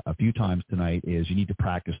a few times tonight, is you need to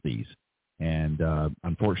practice these. And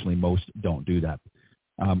unfortunately, most don't do that.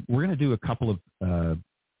 We're going to do a couple of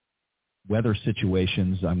weather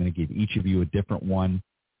situations. I'm going to give each of you a different one.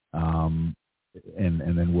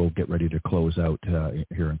 And then we'll get ready to close out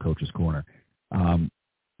here in Coach's Corner.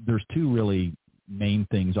 There's two really main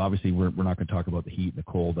things. Obviously, we're not going to talk about the heat and the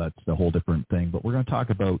cold. That's a whole different thing. But we're going to talk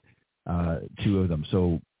about two of them.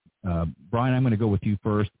 So, Brian, I'm going to go with you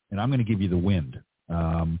first, and I'm going to give you the wind.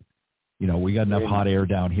 We got enough hot air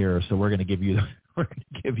down here, so we're going to give you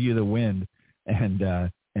the wind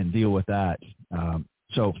and deal with that.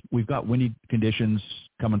 So we've got windy conditions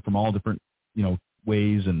coming from all different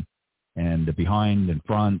ways and behind and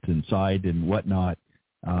front and side and whatnot.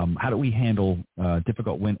 How do we handle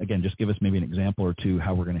difficult wind? Again, just give us maybe an example or two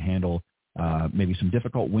how we're going to handle maybe some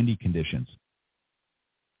difficult windy conditions.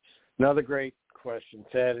 Another great question,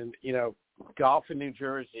 Ted. And, golf in New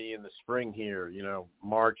Jersey in the spring here,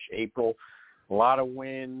 March, April, a lot of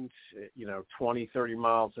wind, 20, 30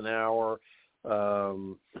 miles an hour.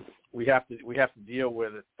 We have to deal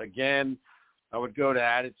with it. Again, I would go to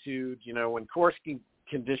attitude, when course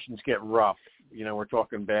conditions get rough, we're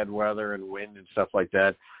talking bad weather and wind and stuff like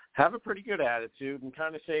that, have a pretty good attitude and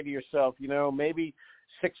kind of say to yourself, maybe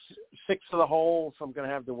six of the holes I'm going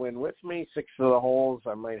to have the wind with me, 6 of the holes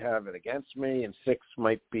I might have it against me, and 6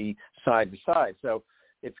 might be side to side. So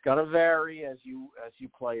it's going to vary as you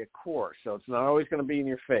play a course. So it's not always going to be in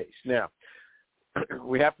your face. Now,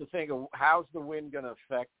 we have to think of how's the wind going to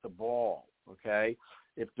affect the ball, okay?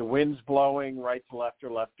 If the wind's blowing right to left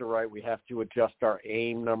or left to right, we have to adjust our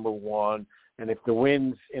aim, number one. And if the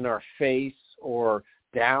wind's in our face or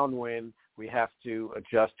downwind, we have to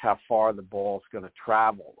adjust how far the ball's going to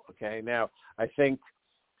travel, okay? Now, I think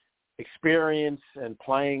experience and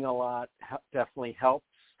playing a lot definitely helps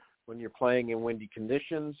when you're playing in windy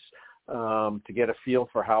conditions to get a feel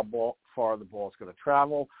for how far the ball's going to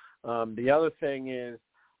travel. The other thing is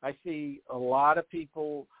I see a lot of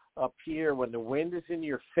people up here, when the wind is in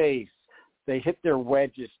your face, they hit their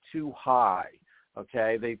wedges too high.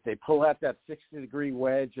 Okay, they pull out that 60-degree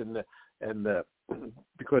wedge, and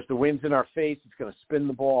because the wind's in our face, it's going to spin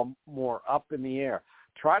the ball more up in the air.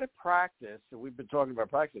 Try to practice, and we've been talking about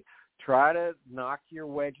practice. Try to knock your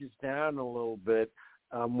wedges down a little bit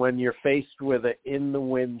when you're faced with an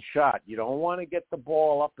in-the-wind shot. You don't want to get the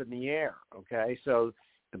ball up in the air, okay? So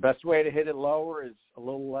the best way to hit it lower is a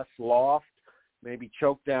little less loft, maybe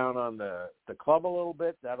choke down on the club a little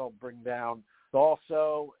bit. That'll bring down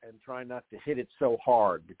also, and try not to hit it so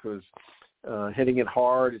hard, because hitting it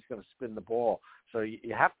hard is going to spin the ball. So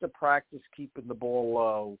you have to practice keeping the ball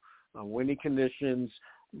low on windy conditions,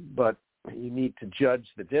 but you need to judge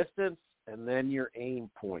the distance and then your aim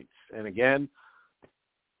points. And again,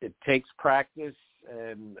 it takes practice,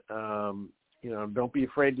 and don't be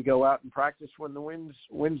afraid to go out and practice when the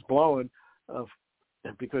wind's blowing,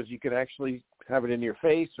 because you can actually have it in your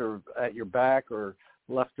face or at your back or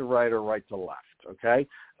left to right or right to left. Okay,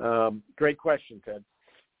 great question, Ted.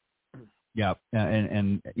 Yeah,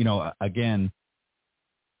 and again,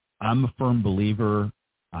 I'm a firm believer.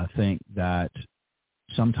 I think that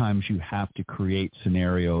sometimes you have to create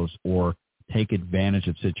scenarios or take advantage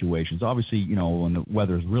of situations. Obviously, when the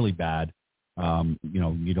weather's really bad,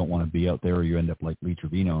 you don't want to be out there, or you end up like Lee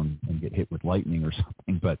Trevino and get hit with lightning or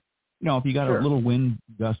something. But, if you got a little wind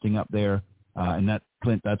gusting up there, and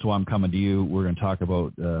Clint, that's why I'm coming to you. We're going to talk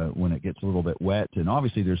about when it gets a little bit wet. And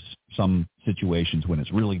obviously there's some situations when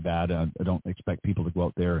it's really bad. I don't expect people to go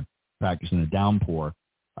out there and practice in a downpour.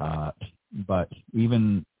 But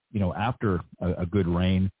even, after a good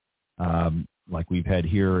rain, like we've had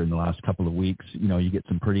here in the last couple of weeks, you get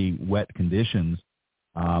some pretty wet conditions.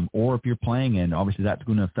 Or if you're playing in, obviously that's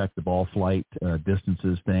going to affect the ball flight,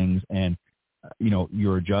 distances, things, and,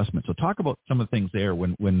 your adjustment. So talk about some of the things there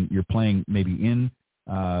when you're playing maybe in,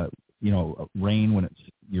 rain, when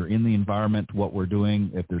you're in the environment, what we're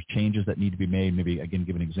doing, if there's changes that need to be made, maybe, again,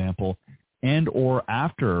 give an example, and or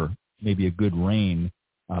after maybe a good rain,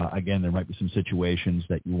 again, there might be some situations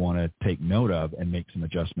that you want to take note of and make some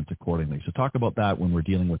adjustments accordingly. So talk about that when we're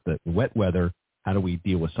dealing with the wet weather. How do we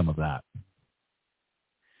deal with some of that?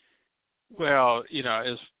 Well,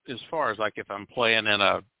 as far as like if I'm playing in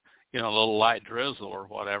a little light drizzle or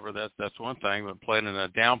whatever, that's one thing, but playing in a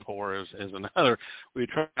downpour is another. We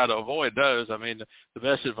try to avoid those. I mean, the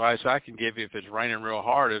best advice I can give you if it's raining real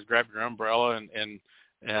hard is grab your umbrella and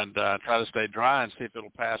try to stay dry and see if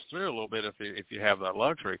it'll pass through a little bit if you have that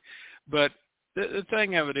luxury. But the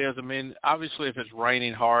thing of it is, I mean, obviously if it's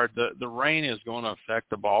raining hard, the rain is going to affect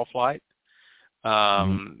the ball flight.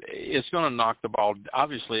 It's going to knock the ball.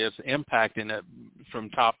 Obviously, it's impacting it from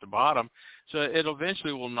top to bottom, so it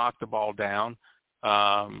eventually will knock the ball down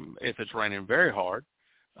if it's raining very hard.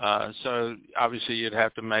 So obviously, you'd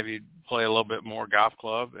have to maybe play a little bit more golf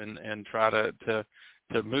club and try to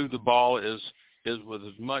move the ball is with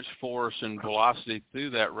as much force and velocity through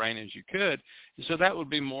that rain as you could. So that would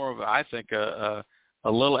be more of, I think, a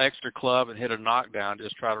little extra club and hit a knockdown.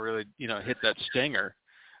 Just try to really hit that stinger.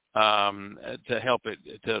 To help it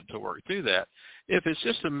to work through that. If it's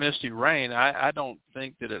just a misty rain, I don't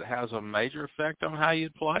think that it has a major effect on how you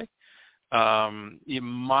play. You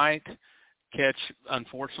might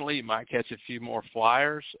unfortunately, catch a few more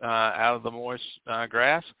flyers out of the moist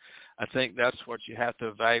grass. I think that's what you have to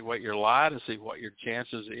evaluate your lie to see what your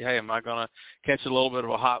chances. Hey, am I going to catch a little bit of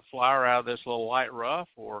a hot flyer out of this little light rough,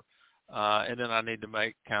 or and then I need to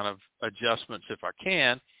make kind of adjustments if I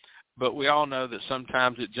can. But we all know that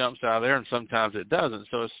sometimes it jumps out of there and sometimes it doesn't.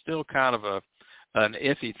 So it's still kind of an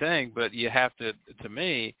iffy thing, but you have to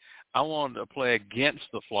me, I want to play against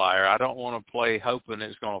the flyer. I don't want to play hoping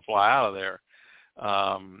it's going to fly out of there.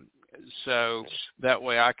 So that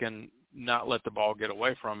way I can not let the ball get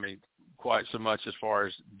away from me quite so much as far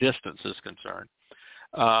as distance is concerned.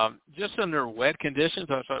 Just under wet conditions,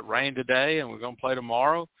 I thought rain today and we're going to play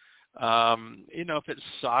tomorrow. If it's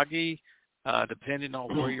soggy, depending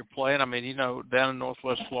on where you're playing. I mean, down in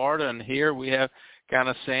Northwest Florida and here we have kind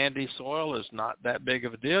of sandy soil. Is not that big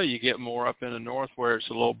of a deal. You get more up in the north where it's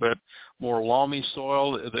a little bit more loamy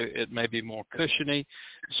soil. It may be more cushiony.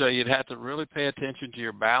 So you'd have to really pay attention to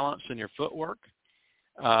your balance and your footwork,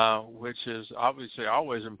 which is obviously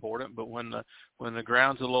always important. But when the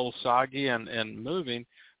ground's a little soggy and moving,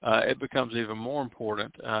 it becomes even more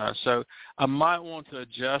important. So I might want to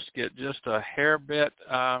get just a hair bit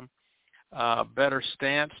better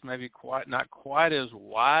stance, maybe not quite as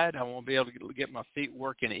wide. I want to be able to get my feet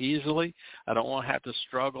working easily. I don't want to have to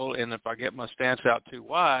struggle, and if I get my stance out too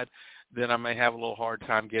wide, then I may have a little hard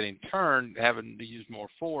time getting turned, having to use more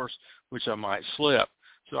force, which I might slip.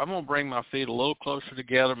 So I'm going to bring my feet a little closer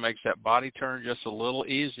together, makes that body turn just a little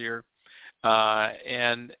easier,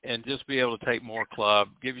 and just be able to take more club,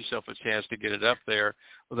 give yourself a chance to get it up there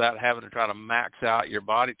without having to try to max out your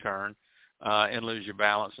body turn and lose your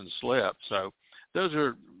balance and slip. So those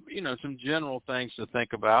are, some general things to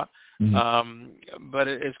think about. But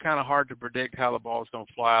it's kind of hard to predict how the ball is going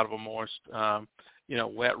to fly out of a moist,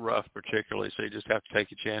 wet rough particularly. So you just have to take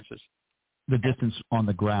your chances. The distance on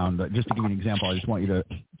the ground, just to give you an example, I just want you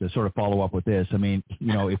to sort of follow up with this. I mean,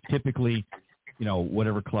 if typically,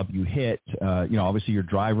 whatever club you hit, obviously your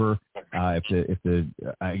driver, if the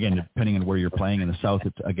again, depending on where you're playing in the south,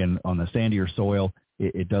 it's again on the sandier soil,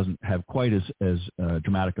 it doesn't have quite as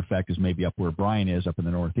dramatic effect as maybe up where Brian is up in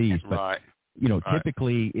the northeast. But, right.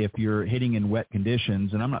 Typically if you're hitting in wet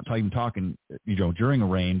conditions, and I'm not even talking, during a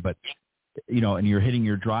rain, but, and you're hitting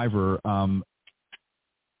your driver,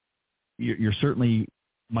 you're certainly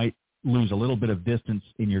might lose a little bit of distance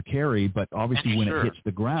in your carry, but obviously when it hits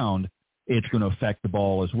the ground, it's going to affect the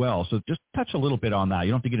ball as well. So just touch a little bit on that.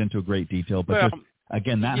 You don't have to get into a great detail, but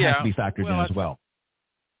again, that has to be factored in as well.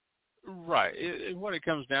 Right. What it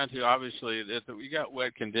comes down to, obviously, if you got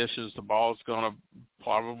wet conditions, the ball's going to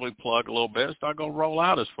probably plug a little bit. It's not going to roll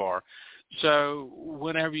out as far. So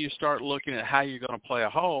whenever you start looking at how you're going to play a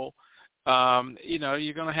hole,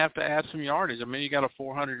 you're going to have to add some yardage. I mean, you got a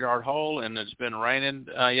 400-yard hole, and it's been raining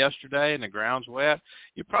yesterday, and the ground's wet.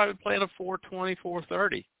 You're probably playing a 420,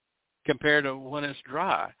 430 compared to when it's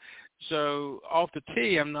dry. So off the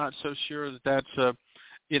tee, I'm not so sure that's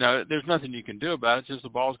there's nothing you can do about it. It's just the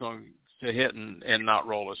ball's going to hit and not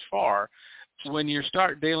roll as far. When you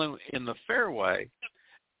start dealing in the fairway,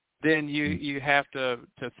 then you have to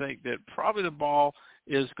think that probably the ball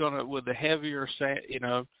is going to, with the heavier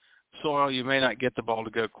soil, you may not get the ball to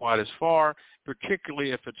go quite as far,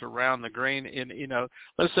 particularly if it's around the green. And,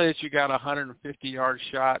 let's say that you got a 150-yard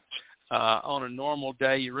shot. On a normal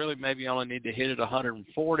day, you really maybe only need to hit it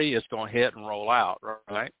 140. It's going to hit and roll out,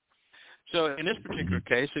 right? So in this particular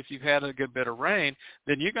case, if you've had a good bit of rain,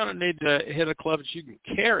 then you're going to need to hit a club that you can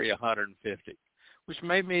carry 150, which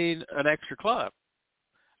may mean an extra club.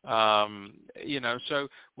 So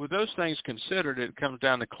with those things considered, it comes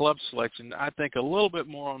down to club selection. I think a little bit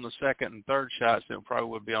more on the second and third shots than it probably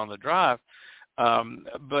would be on the drive.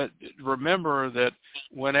 But remember that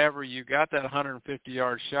whenever you got that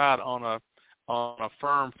 150-yard shot on a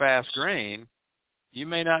firm, fast green, you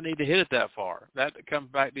may not need to hit it that far. That comes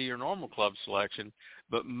back to your normal club selection.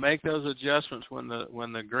 But make those adjustments when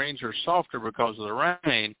the greens are softer because of the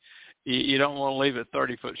rain. You don't want to leave it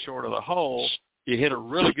 30 foot short of the hole. You hit a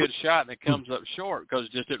really good shot and it comes up short because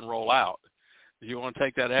it just didn't roll out. You want to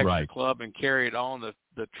take that extra club and carry it on the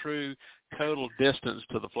true total distance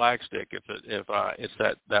to the flagstick if it's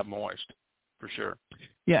that moist, for sure.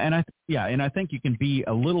 And I think you can be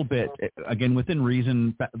a little bit, again, within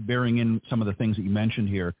reason, bearing in some of the things that you mentioned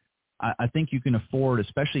here. I think you can afford,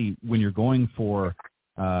 especially when you're going for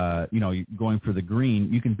the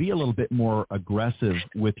green, you can be a little bit more aggressive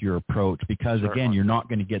with your approach because, again, you're not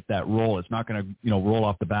going to get that roll. It's not going to, roll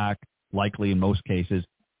off the back, likely in most cases.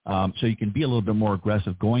 So you can be a little bit more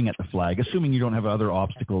aggressive going at the flag, assuming you don't have other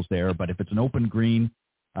obstacles there. But if it's an open green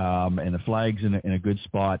and the flag's in a good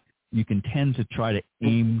spot, you can tend to try to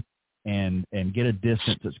aim and get a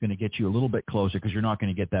distance that's going to get you a little bit closer because you're not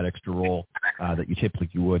going to get that extra roll that you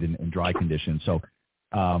typically would in dry conditions. So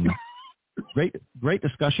great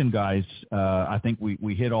discussion, guys. I think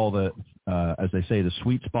we hit all the, as they say, the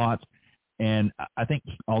sweet spots. And I think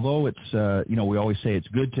although it's, we always say it's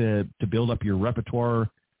good to build up your repertoire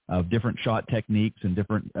of different shot techniques and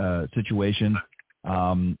different situations.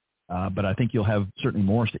 But I think you'll have certainly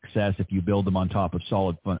more success if you build them on top of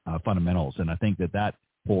solid fundamentals. And I think that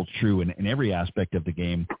holds true in every aspect of the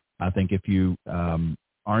game. I think if you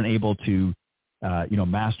aren't able to,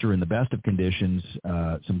 master in the best of conditions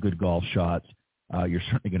some good golf shots, you're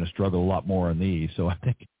certainly going to struggle a lot more on these. So I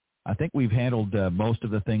think we've handled most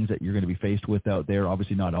of the things that you're going to be faced with out there.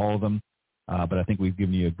 Obviously not all of them, but I think we've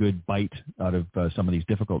given you a good bite out of some of these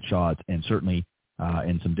difficult shots and certainly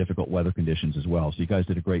in some difficult weather conditions as well. So you guys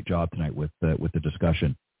did a great job tonight with the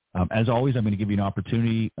discussion. As always, I'm going to give you an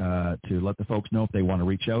opportunity to let the folks know if they want to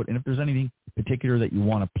reach out and if there's anything particular that you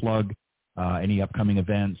want to plug, any upcoming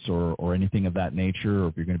events or anything of that nature, or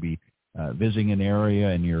if you're going to be visiting an area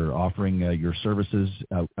and you're offering your services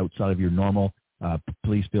outside of your normal,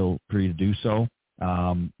 please feel free to do so.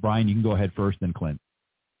 Brian, you can go ahead first, then Clint.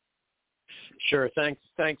 Sure. Thanks,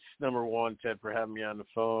 number one, Ted, for having me on the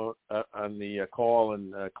phone, on the call.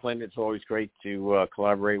 And Clint, it's always great to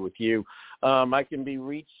collaborate with you. I can be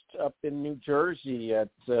reached up in New Jersey at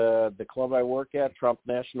the club I work at, Trump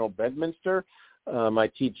National Bedminster.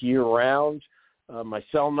 I teach year-round. My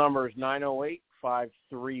cell number is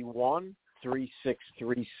 908-531-3637.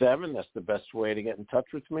 That's the best way to get in touch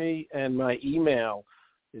with me. And my email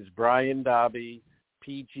is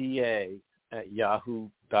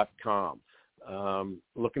briandobbypga@yahoo.com.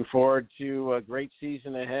 looking forward to a great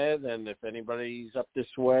season ahead. And if anybody's up this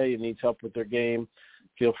way and needs help with their game,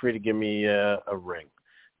 feel free to give me a ring.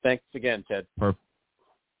 Thanks again, Ted.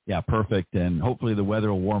 Yeah, perfect. And hopefully the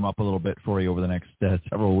weather will warm up a little bit for you over the next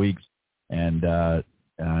several weeks, and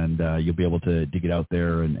you'll be able to get out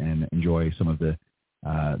there and enjoy some of the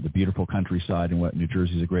beautiful countryside. And what New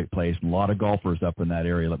Jersey is a great place. And a lot of golfers up in that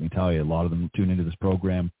area. Let me tell you, a lot of them tune into this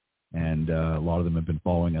program, and a lot of them have been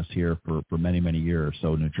following us here for many, many years.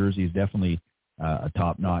 So New Jersey is definitely a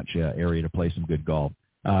top-notch area to play some good golf.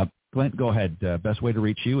 Clint, go ahead. Best way to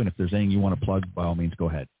reach you, and if there's anything you want to plug, by all means, go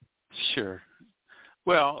ahead. Sure.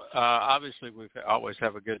 Well, obviously we always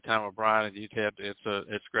have a good time with Brian and you, Ted.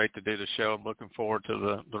 It's great to do the show. I'm looking forward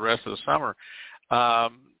to the rest of the summer.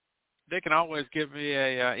 They can always give me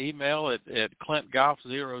a email at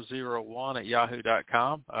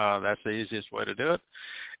clintgolf001@yahoo.com. That's the easiest way to do it.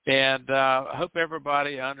 And I hope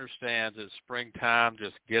everybody understands it's springtime.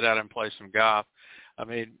 Just get out and play some golf. I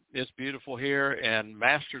mean, it's beautiful here, and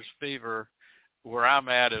Masters fever where I'm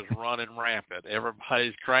at is running rampant.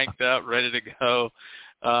 Everybody's cranked up, ready to go.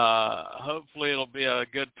 Hopefully it'll be a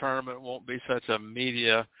good tournament. It won't be such a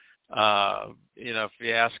media,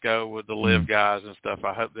 fiasco with the live guys and stuff.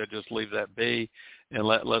 I hope they'll just leave that be and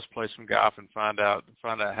let's play some golf and find out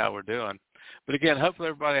how we're doing. But again, hopefully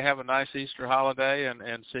everybody have a nice Easter holiday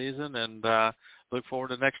and season, and look forward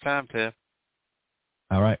to next time, Ted.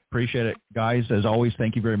 All right. Appreciate it. Guys, as always,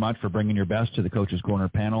 thank you very much for bringing your best to the Coach's Corner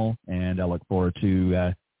panel, and I look forward to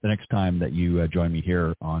the next time that you join me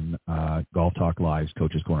here on Golf Talk Live's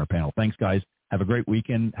Coach's Corner panel. Thanks, guys. Have a great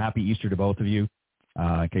weekend. Happy Easter to both of you,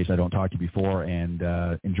 in case I don't talk to you before, and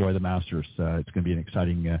enjoy the Masters. It's going to be an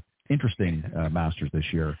exciting, interesting Masters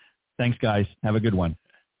this year. Thanks, guys. Have a good one.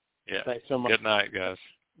 Yeah. Thanks so much. Good night, guys.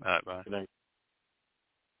 All right, bye. Good night.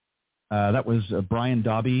 That was Brian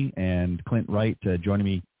Dobby and Clint Wright joining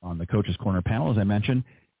me on the Coach's Corner panel, as I mentioned.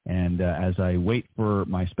 And as I wait for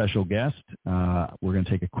my special guest, we're going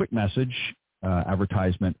to take a quick message,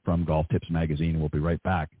 advertisement from Golf Tips Magazine, and we'll be right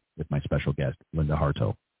back with my special guest, Linda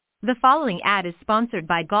Hartough. The following ad is sponsored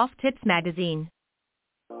by Golf Tips Magazine.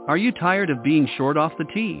 Are you tired of being short off the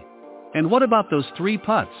tee? And what about those 3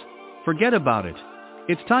 putts? Forget about it.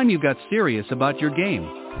 It's time you got serious about your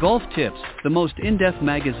game. Golf Tips, the most in-depth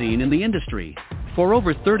magazine in the industry. For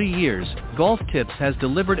over 30 years, Golf Tips has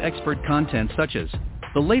delivered expert content such as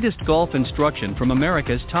the latest golf instruction from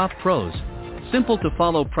America's top pros, simple to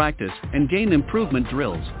follow practice and game improvement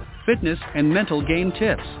drills, fitness and mental game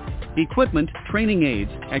tips, equipment, training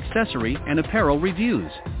aids, accessory and apparel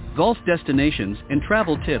reviews, golf destinations and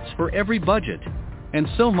travel tips for every budget, and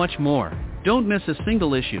so much more. Don't miss a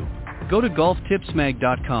single issue. Go to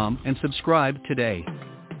golftipsmag.com and subscribe today.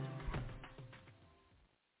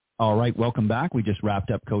 All right, welcome back. We just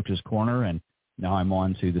wrapped up Coach's Corner, and now I'm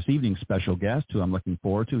on to this evening's special guest, who I'm looking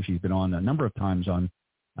forward to. She's been on a number of times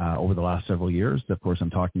over the last several years. Of course,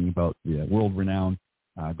 I'm talking about the world-renowned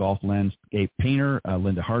golf landscape painter,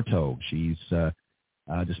 Linda Hartough. She's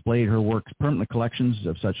displayed her work's permanent collections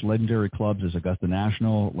of such legendary clubs as Augusta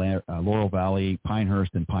National, Laurel Valley,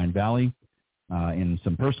 Pinehurst, and Pine Valley. In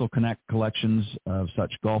some personal collections of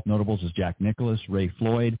such golf notables as Jack Nicklaus, Ray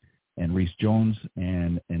Floyd, and Reese Jones,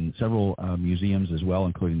 and in several museums as well,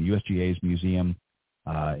 including the USGA's museum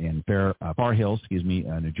in Far Hills,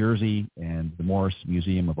 New Jersey, and the Morris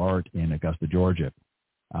Museum of Art in Augusta, Georgia.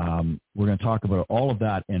 We're going to talk about all of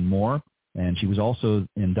that and more. And she was also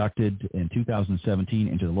inducted in 2017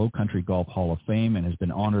 into the Low Country Golf Hall of Fame and has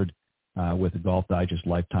been honored with the Golf Digest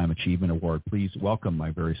Lifetime Achievement Award. Please welcome my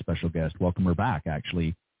very special guest. Welcome her back,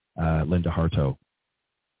 actually, Linda Hartough.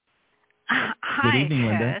 Hi, good evening,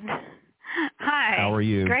 Linda. Ted. Hi. How are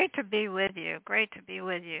you? Great to be with you.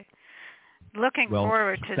 Looking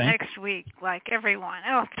forward to next week, like everyone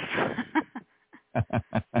else.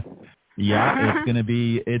 Yeah,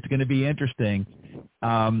 it's going to be interesting.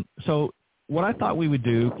 So what I thought we would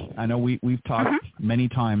do, I know we've talked many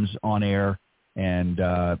times on air, and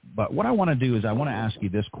but what I want to do is I want to ask you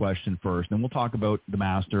this question first, and we'll talk about the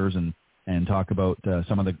Masters and talk about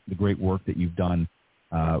some of the great work that you've done,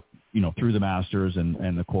 through the Masters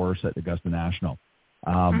and the course at Augusta National.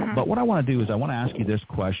 But what I want to do is I want to ask you this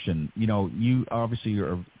question. You obviously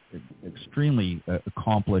are an extremely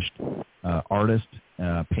accomplished artist,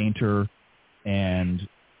 painter, and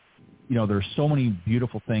there's so many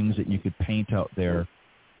beautiful things that you could paint out there.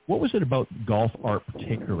 What was it about golf art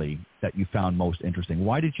particularly that you found most interesting?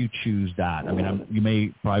 Why did you choose that? I mean, you may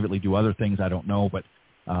privately do other things, I don't know, but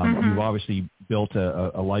you've obviously built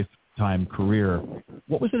a lifetime career.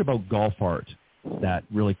 What was it about golf art that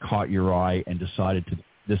really caught your eye and decided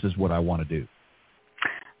this is what I want to do?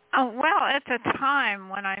 Well, at the time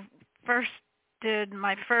when I first did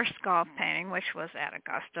my first golf painting, which was at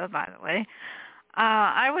Augusta, by the way,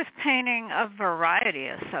 I was painting a variety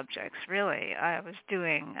of subjects, really. I was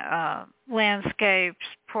doing landscapes,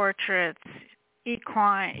 portraits,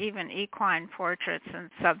 equine portraits and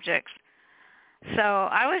subjects. So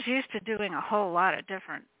I was used to doing a whole lot of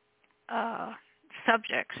different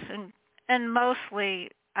subjects, and mostly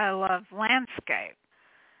I love landscape.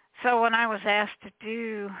 So when I was asked to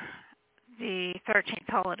do the 13th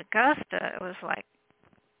hole at Augusta, it was like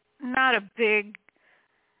not a big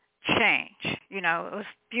change. It was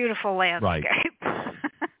beautiful landscape. Right.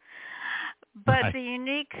 But right. The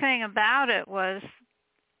unique thing about it was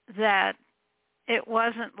that it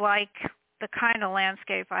wasn't like the kind of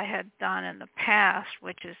landscape I had done in the past,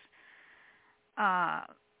 which is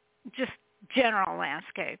just general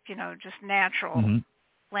landscape, just natural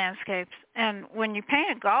landscapes. And when you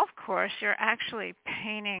paint a golf course, you're actually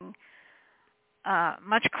painting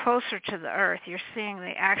much closer to the earth. You're seeing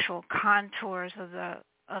the actual contours of the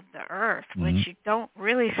earth, which you don't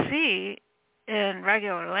really see in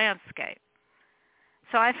regular landscape.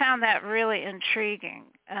 So I found that really intriguing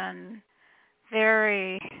and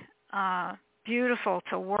very beautiful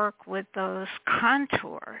to work with those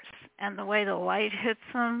contours and the way the light hits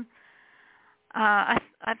them. I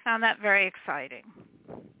found that very exciting.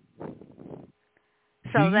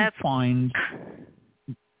 So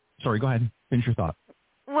Sorry, go ahead. Finish your thought.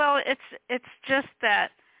 Well, it's just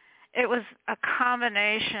that it was a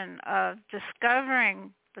combination of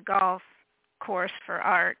discovering the golf course for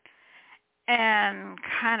art and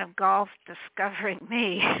kind of golf discovering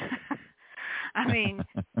me. I mean,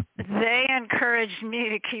 they encouraged me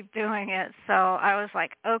to keep doing it, so I was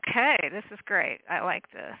like, okay, this is great. I like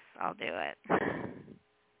this. I'll do it.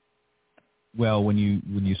 Well, when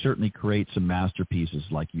you certainly create some masterpieces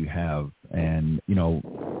like you have, and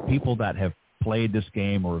people that have played this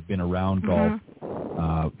game or have been around golf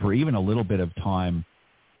for even a little bit of time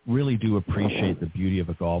really do appreciate the beauty of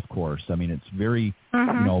a golf course. I mean, it's very,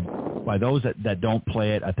 by those that don't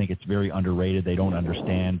play it, I think it's very underrated. They don't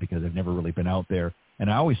understand because they've never really been out there. And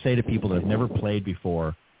I always say to people that have never played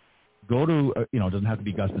before, go to, it doesn't have to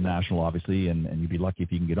be Augusta National, obviously, and you'd be lucky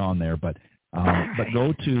if you can get on there, but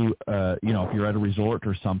go to, if you're at a resort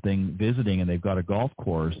or something visiting and they've got a golf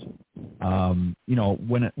course,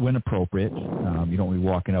 when appropriate, you don't be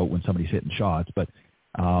walking out when somebody's hitting shots, but,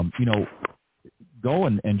 go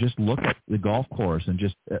and just look at the golf course and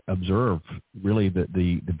just observe really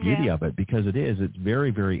the beauty of it, because it's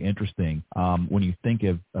very, very interesting when you think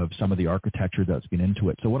of some of the architecture that's been into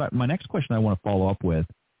it. So my next question I want to follow up with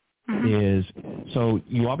is, so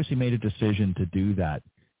you obviously made a decision to do that.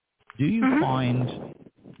 Do you find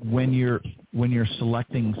when you're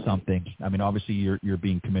selecting something, I mean, obviously you're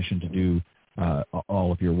being commissioned to do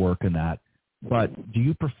all of your work in that, but do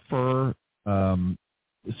you prefer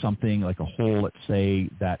something like a hole, let's say,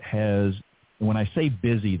 that has, when I say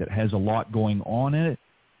busy, that has a lot going on in it,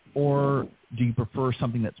 or do you prefer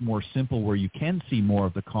something that's more simple where you can see more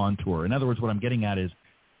of the contour? In other words, what I'm getting at is,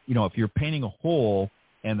 if you're painting a hole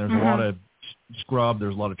and there's a lot of scrub,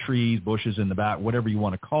 there's a lot of trees, bushes in the back, whatever you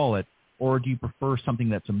want to call it, or do you prefer something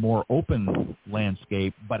that's a more open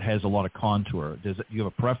landscape but has a lot of contour? Do you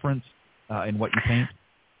have a preference in what you paint?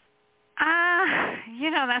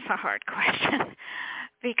 That's a hard question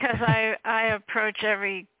because I approach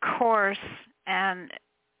every course and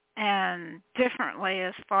differently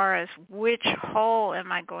as far as which hole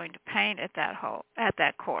am I going to paint at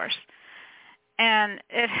that course. And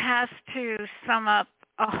it has to sum up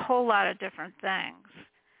a whole lot of different things,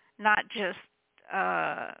 not just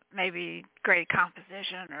maybe grade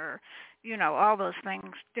composition or, all those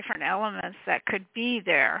things, different elements that could be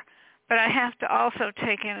there. But I have to also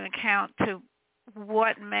take into account to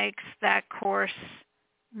what makes that course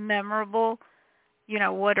memorable,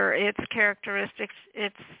 what are its characteristics,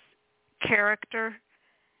 its character,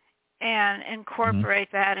 and incorporate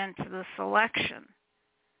that into the selection.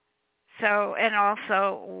 So, and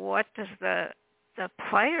also, what does the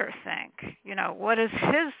player think? What is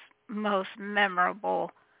his most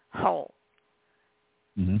memorable hole?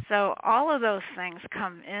 So all of those things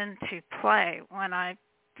come into play when I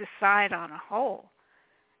decide on a hole.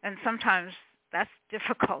 And sometimes that's a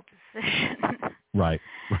difficult decision. Right.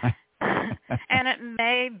 And it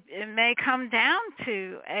may come down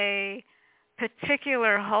to a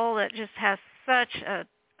particular hole that just has such a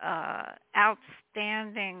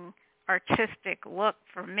outstanding artistic look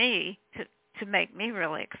for me to make me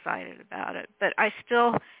really excited about it. But I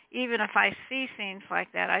still, even if I see scenes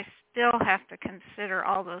like that, I still have to consider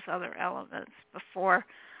all those other elements before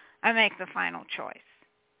I make the final choice,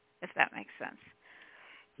 if that makes sense.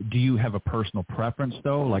 do you have a personal preference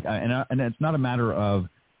though? Like, and it's not a matter of,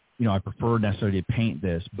 I prefer necessarily to paint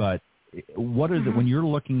this, but what is it when you're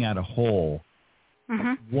looking at a hole?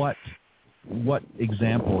 What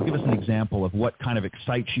example? Give us an example of what kind of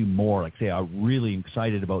excites you more. Like, say, I'm really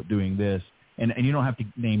excited about doing this, and you don't have to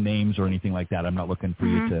name names or anything like that. I'm not looking for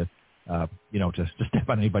you to, to step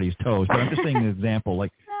on anybody's toes. But I'm just saying an example.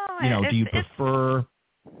 Like, do you prefer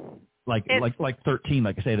like 13?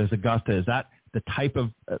 Like I say, there's Augusta. Is that the type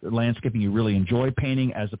of landscaping you really enjoy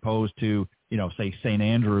painting, as opposed to, say St.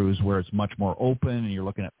 Andrews, where it's much more open and you're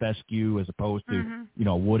looking at fescue, as opposed to,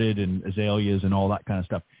 wooded and azaleas and all that kind of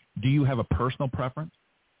stuff? Do you have a personal preference?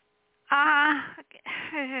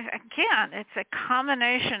 Again, it's a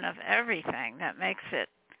combination of everything that makes it.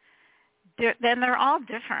 Then they're all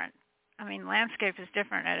different. I mean, landscape is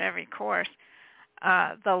different at every course.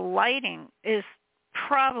 The lighting is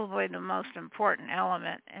probably the most important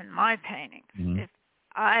element in my paintings. If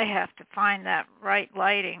I have to find that right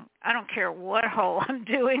lighting, I don't care what hole I'm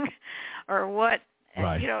doing or what,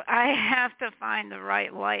 I have to find the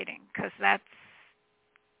right lighting, because that's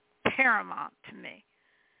paramount to me.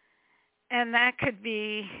 And that could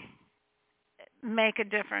make a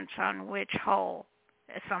difference on which hole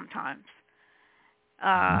sometimes.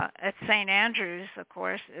 At St. Andrews, of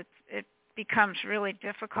course, it becomes really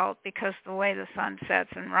difficult because the way the sun sets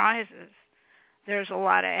and rises, there's a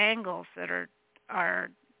lot of angles that are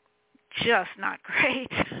just not great.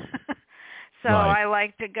 So I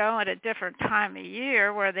like to go at a different time of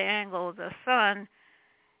year where the angle of the sun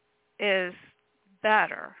is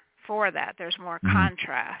better for that. There's more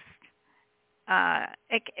contrast.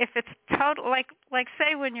 If it's total, like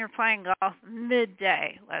say when you're playing golf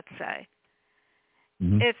midday, let's say,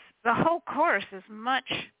 it's the whole course is much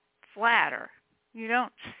flatter. You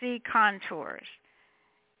don't see contours.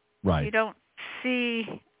 Right. You don't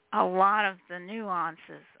see a lot of the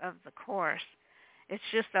nuances of the course. It's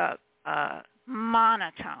just a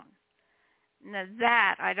monotone. Now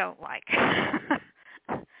that I don't like.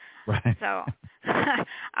 Right. So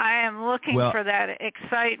I am looking for that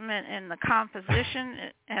excitement in the composition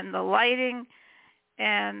and the lighting,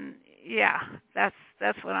 and that's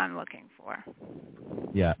what I'm looking for.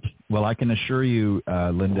 Yeah. Well, I can assure you,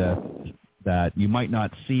 Linda, that you might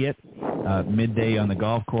not see it midday on the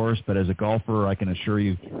golf course, but as a golfer, I can assure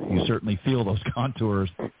you, you certainly feel those contours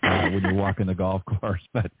when you're walking the golf course.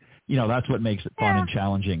 But, that's what makes it fun and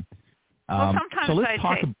challenging. Well, sometimes so I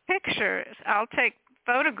take pictures. I'll take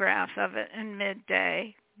photographs of it in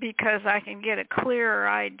midday because I can get a clearer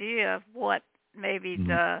idea of what maybe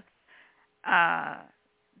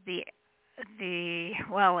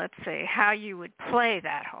let's say how you would play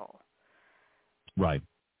that hole. Right.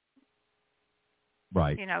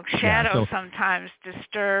 Right. Shadows sometimes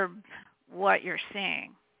disturb what you're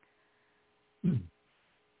seeing.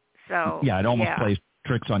 So it almost plays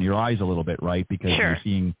tricks on your eyes a little bit, right? Because you're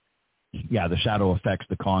seeing, the shadow affects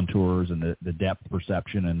the contours and the depth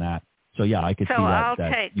perception and that. So I could see that.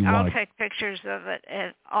 I'll take pictures of it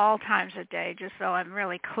at all times of day, just so I'm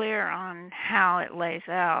really clear on how it lays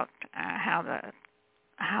out,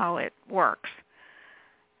 how it works.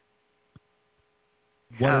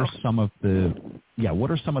 What are some of the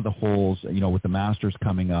holes, with the Masters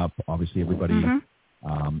coming up? Obviously, everybody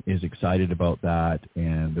is excited about that,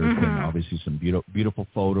 and there's been obviously some beautiful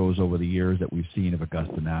photos over the years that we've seen of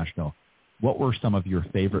Augusta National. What were some of your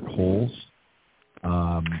favorite holes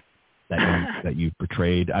that you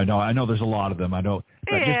portrayed? I know there's a lot of them. I know,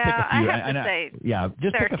 but just pick a few. I have to say,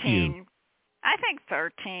 just 13. Pick a few. I think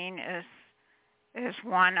 13 is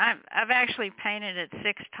one. I've actually painted it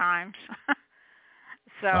 6 times.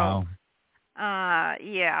 So,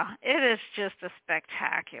 it is just a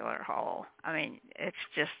spectacular hole. I mean, it's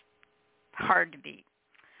just hard to beat.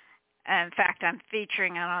 In fact, I'm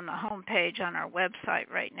featuring it on the homepage on our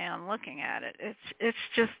website right now and looking at it. It's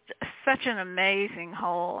just such an amazing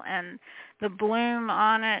hole, and the bloom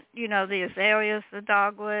on it, the azaleas, the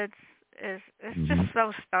dogwoods, it's just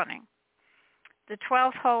so stunning. The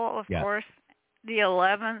 12th hole, of course, the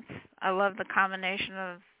 11th. I love the combination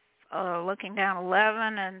of looking down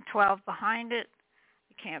 11 and 12 behind it.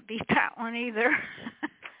 You can't beat that one either.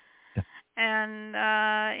 And,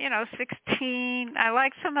 16, I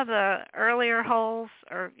like some of the earlier holes,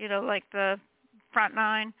 or, like the front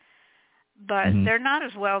 9, but they're not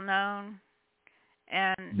as well known.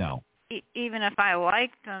 And even if I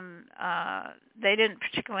liked them, they didn't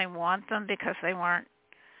particularly want them because they weren't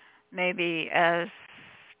maybe as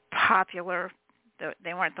popular.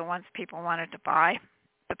 They weren't the ones people wanted to buy.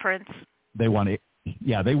 The prints. They wanted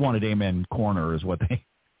Amen Corner is what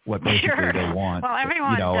basically they want. Well,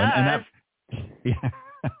 everyone does.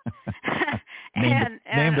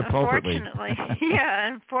 named appropriately.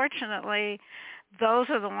 Unfortunately, those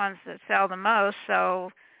are the ones that sell the most.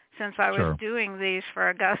 So since I was doing these for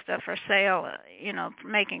Augusta for sale,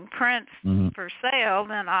 making prints for sale,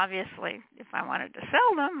 then obviously if I wanted to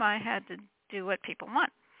sell them, I had to do what people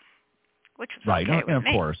want, which was okay with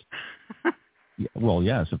me. Of course. Well,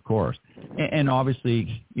 yes, of course. And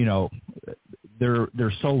obviously,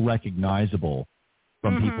 they're so recognizable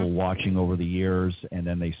from people watching over the years, and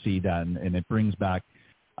then they see that, and it brings back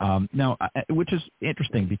now, which is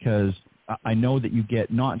interesting because I know that you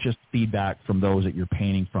get not just feedback from those that you're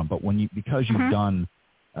painting from, but because you've done,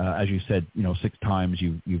 as you said, 6 times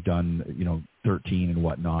you've done, 13 and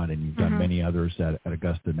whatnot, and you've done many others at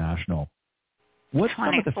Augusta National. What's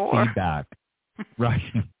 24. some of the feedback? Right.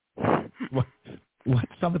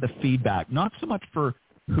 What's some of the feedback? Not so much for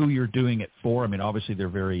who you're doing it for. I mean, obviously they're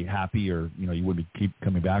very happy, or you wouldn't keep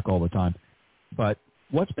coming back all the time. But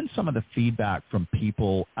what's been some of the feedback from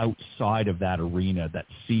people outside of that arena that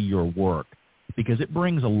see your work? Because it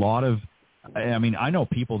brings a lot of. I mean, I know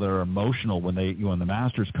people that are emotional when the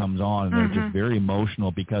Masters comes on, and they're just very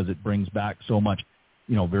emotional because it brings back so much,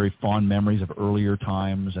 very fond memories of earlier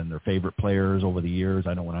times and their favorite players over the years.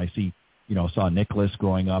 I know when I saw Nicholas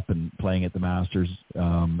growing up and playing at the Masters,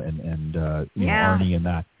 and Arnie and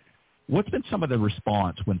that. What's been some of the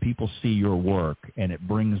response when people see your work and it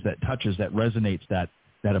brings that touches, that resonates, that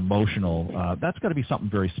emotional? That's got to be something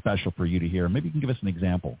very special for you to hear. Maybe you can give us an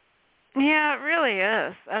example. Yeah, it really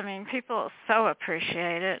is. I mean, people so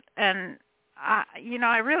appreciate it, and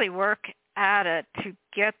I really work at it to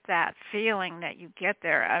get that feeling that you get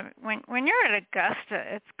there. When you're at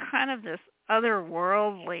Augusta, it's kind of this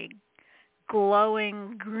otherworldly,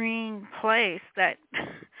 glowing green place that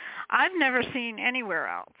I've never seen anywhere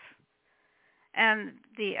else. And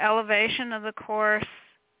the elevation of the course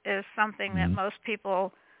is something that most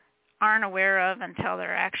people aren't aware of until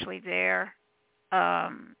they're actually there.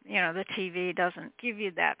 The TV doesn't give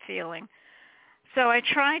you that feeling. So I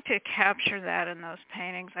try to capture that in those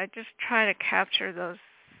paintings. I just try to capture those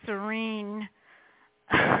serene,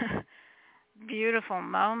 beautiful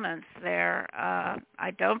moments there.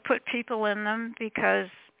 I don't put people in them because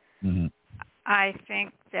I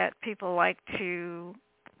think that people like to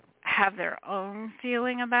have their own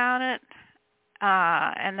feeling about it,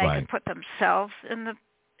 and they can put themselves in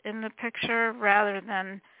the picture rather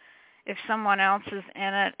than if someone else is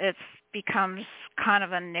in it. It becomes kind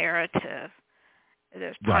of a narrative.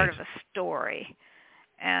 There's part of a story,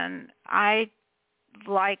 and I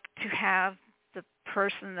like to have the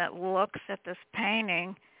person that looks at this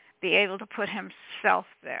painting be able to put himself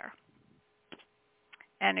there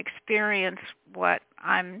and experience what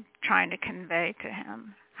I'm trying to convey to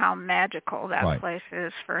him, how magical that place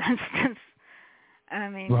is, for instance. I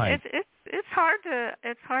mean, it's hard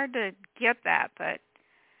to get that, but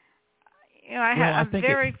I'm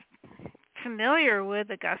very familiar with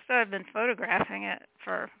Augusta. I've been photographing it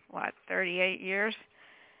for 38 years.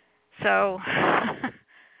 So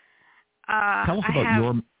tell us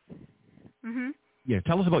about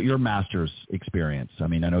tell us about your Masters experience. I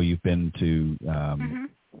mean, I know you've been to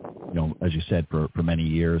as you said, for many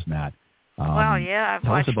years, Matt. I've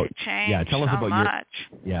watched it change tell us so about much.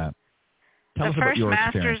 Tell us about your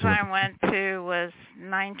experience. The first Masters I went to was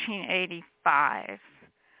 1985.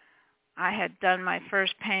 I had done my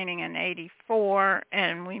first painting in 84,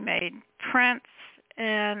 and we made prints,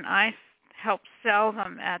 and I helped sell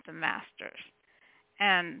them at the Masters.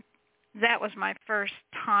 And that was my first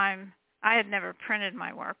time. I had never printed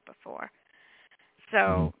my work before.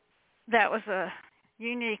 So that was a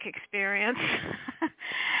unique experience.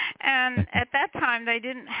 And at that time, they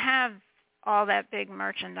didn't have all that big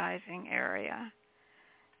merchandising area.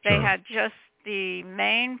 They had just the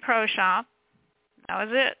main pro shop. That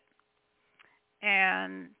was it.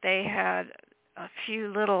 And they had a few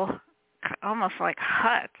little, almost like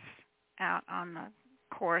huts out on the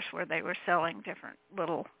course where they were selling different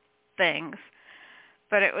little things.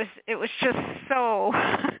 But it was just so,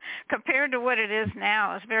 compared to what it is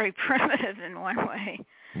now, it's very primitive in one way.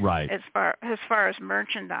 Right. As far as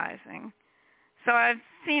merchandising. So I've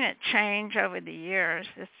seen it change over the years.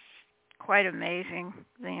 It's quite amazing.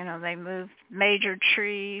 They moved major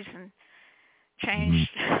trees and changed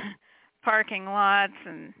parking lots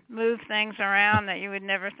and moved things around that you would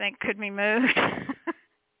never think could be moved.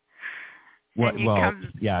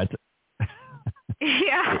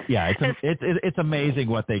 It's amazing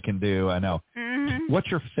what they can do. I know. What's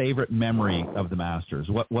your favorite memory of the Masters?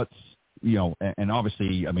 What's and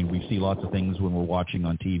obviously, I mean, we see lots of things when we're watching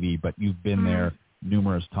on TV, but you've been there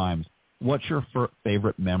numerous times. What's your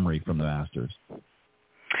favorite memory from the Masters?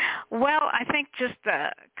 Well, I think just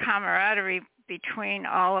the camaraderie between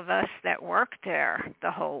all of us that worked there the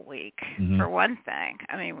whole week, for one thing.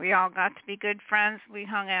 I mean, we all got to be good friends. We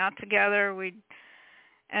hung out together.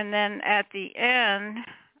 And then at the end,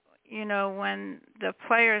 you know, when the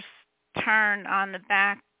players turned on the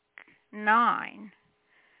back 9,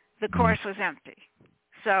 the course was empty.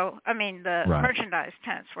 So, I mean, the merchandise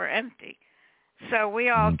tents were empty. So we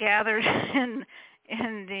all gathered in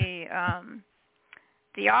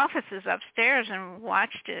the offices upstairs and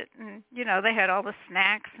watched it. And, you know, they had all the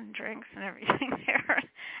snacks and drinks and everything there.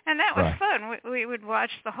 And that was fun. We would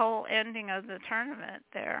watch the whole ending of the tournament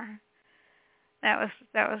there. That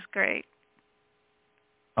was great.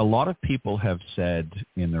 A lot of people have said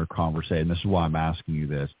in their conversation, this is why I'm asking you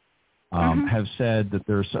this, have said that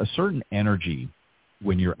there's a certain energy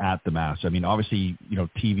when you're at the Masters. I mean, obviously, you know,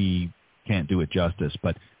 TV can't do it justice,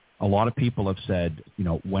 but a lot of people have said, you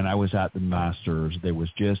know, when I was at the Masters, there was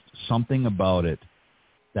just something about it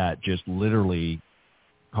that just literally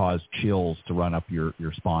caused chills to run up your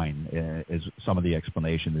spine, is some of the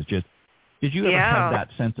explanation. Is just, did you ever have that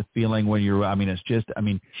sense of feeling when you're, I mean, it's just, I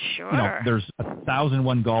mean, you know, there's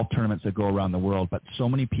 1,001 golf tournaments that go around the world, but so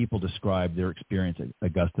many people describe their experience at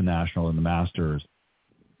Augusta National and the Masters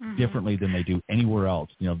differently than they do anywhere else,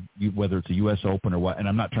 you know, whether it's a U.S. Open or what. And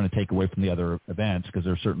I'm not trying to take away from the other events because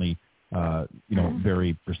they're certainly, you know,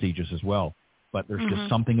 very prestigious as well. But there's just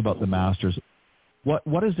something about the Masters.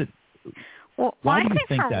 What is it? Well, why I do you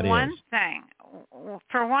think that is?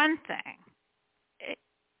 For one thing,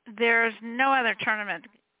 there's no other tournament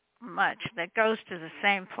much that goes to the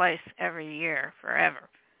same place every year forever.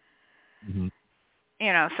 You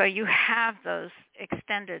know, so you have those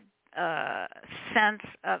extended sense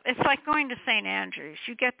of, it's like going to St. Andrews.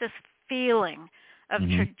 You get this feeling of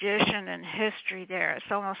tradition and history there. It's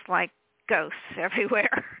almost like ghosts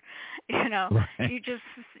everywhere. You know, you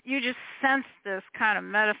just sense this kind of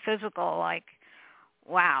metaphysical, like,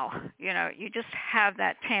 wow, you know, you just have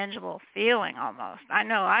that tangible feeling almost. I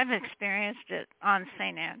know I've experienced it on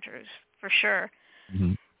St. Andrews for sure.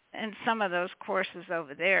 And some of those courses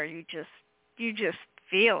over there, you just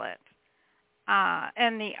feel it.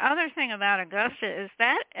 And the other thing about Augusta is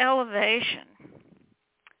that elevation,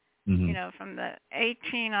 you know, from the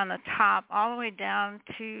 18 on the top all the way down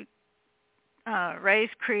to Rays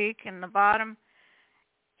Creek in the bottom,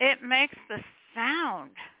 it makes the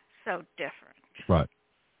sound so different. Right.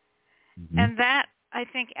 And that, I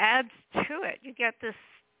think, adds to it. You get this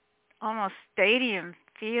almost stadium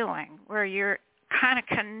feeling where you're kind of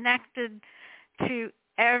connected to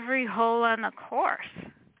every hole on the course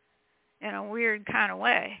in a weird kind of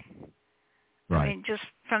way. I mean, just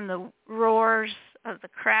from the roars of the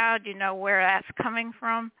crowd, you know where that's coming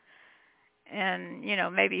from. And, you know,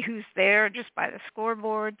 maybe who's there just by the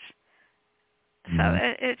scoreboards. So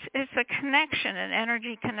it's a connection, an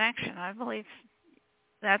energy connection. I believe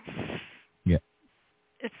that's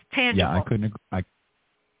it's tangible. Yeah,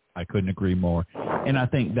 I couldn't agree more. And I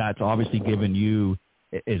think that's obviously given you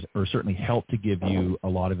or certainly helped to give you a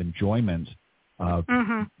lot of enjoyment of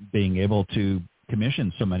being able to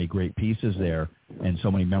commission so many great pieces there and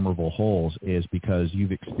so many memorable holes, is because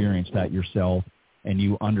you've experienced that yourself and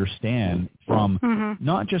you understand from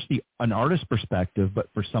not just an artist perspective, but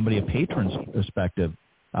for somebody, a patron's perspective.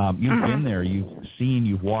 You've been there, you've seen,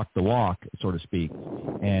 you've walked the walk, so to speak.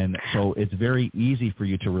 And so it's very easy for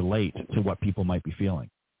you to relate to what people might be feeling.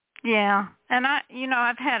 Yeah. And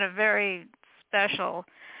I've had a very special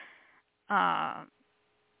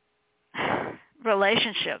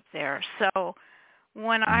relationship there. So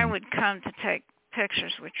when I would come to take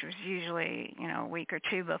pictures, which was usually, you know, a week or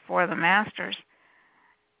two before the Masters,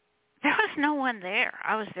 there was no one there.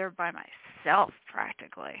 I was there by myself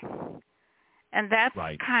practically. And that's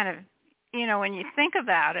kind of, you know, when you think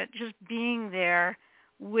about it, just being there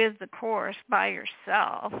with the course by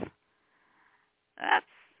yourself, that's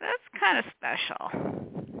kind of special.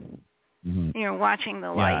 You know, watching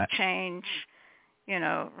the light change, you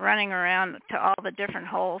know, running around to all the different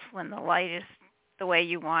holes when the light is the way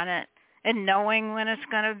you want it, and knowing when it's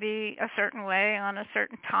going to be a certain way on a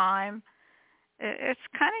certain time. It's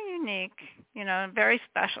kind of unique, you know, and very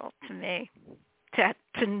special to me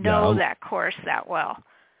to know that course that well.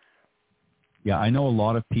 Yeah, I know a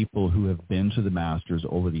lot of people who have been to the Masters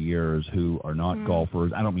over the years who are not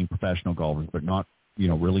golfers. I don't mean professional golfers, but not, you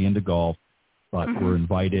know, really into golf, but were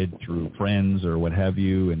invited through friends or what have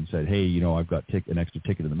you and said, hey, you know, I've got an extra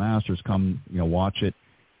ticket to the Masters, come, you know, watch it.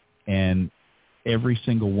 And every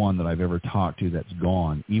single one that I've ever talked to that's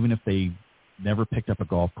gone, even if they never picked up a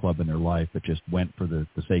golf club in their life but just went for the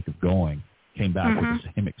sake of going, came back with the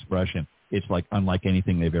same expression. It's like unlike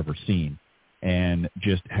anything they've ever seen, and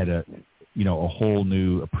just had a whole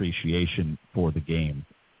new appreciation for the game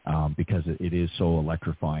because it is so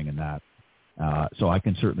electrifying in that. So I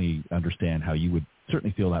can certainly understand how you would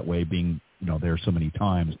certainly feel that way, being there so many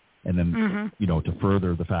times, and then to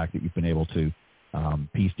further the fact that you've been able to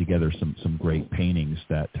piece together some great paintings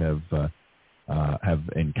that have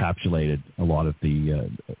encapsulated a lot of the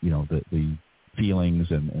the feelings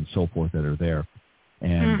and so forth that are there.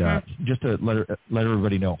 And just to let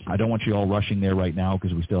everybody know, I don't want you all rushing there right now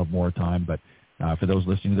because we still have more time. But for those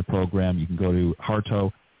listening to the program, you can go to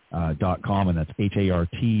Hartough.com, and that's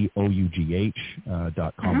HARTOUGH.com.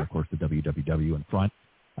 Of course, the www in front.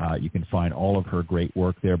 You can find all of her great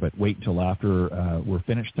work there. But wait until after we're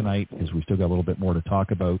finished tonight because we still got a little bit more to talk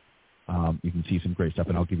about. You can see some great stuff,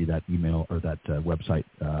 and I'll give you that email or that website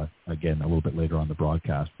again a little bit later on the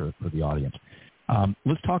broadcast for the audience.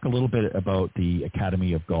 Let's talk a little bit about the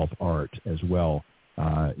Academy of Golf Art as well.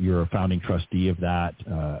 You're a founding trustee of that.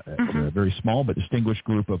 It's a very small but distinguished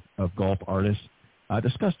group of golf artists.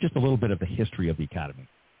 Discuss just a little bit of the history of the Academy.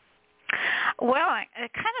 Well,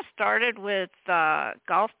 it kind of started with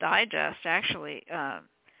Golf Digest, actually.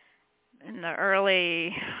 In the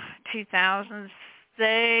early 2000s,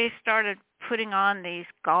 they started putting on these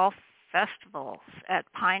golf festivals at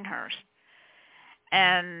Pinehurst.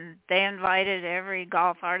 And they invited every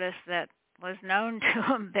golf artist that was known to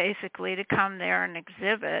them basically to come there and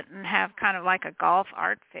exhibit and have kind of like a golf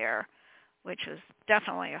art fair, which was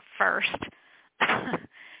definitely a first.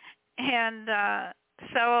 And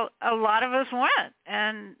so a lot of us went,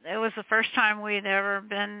 and it was the first time we'd ever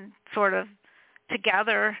been sort of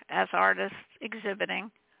together as artists exhibiting.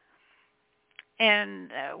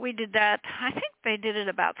 And we did that, I think they did it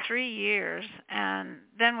about 3 years, and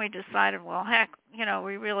then we decided, well, heck,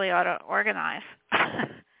 we really ought to organize.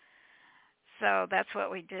 So that's what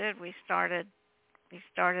we did. We started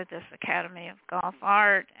this Academy of Golf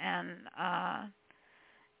Art, and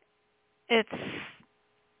it's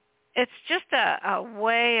just a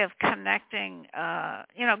way of connecting.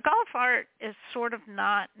 Golf art is sort of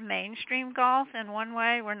not mainstream golf in one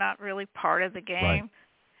way. We're not really part of the game,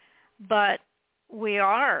 but we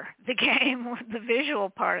are the game, the visual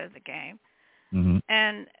part of the game.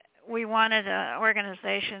 And we wanted an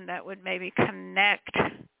organization that would maybe connect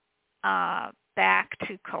back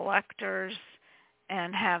to collectors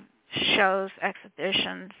and have shows,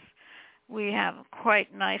 exhibitions. We have a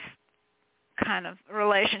quite nice kind of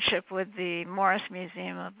relationship with the Morris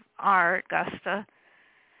Museum of Art, Augusta.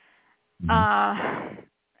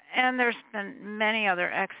 And there's been many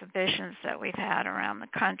other exhibitions that we've had around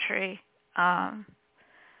the country.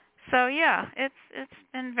 So yeah, it's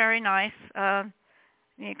been very nice. The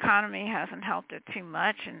economy hasn't helped it too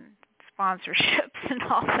much, and sponsorships and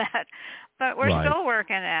all that, but we're still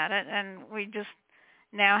working at it. And we just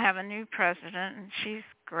now have a new president, and she's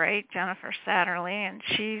great, Jennifer Satterley, and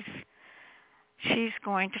she's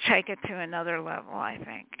going to take it to another level, I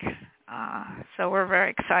think. So we're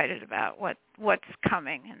very excited about what's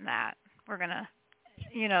coming in that. We're going to,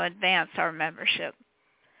 advance our membership.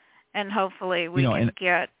 And hopefully we can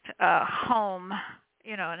get a home,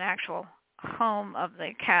 an actual home of the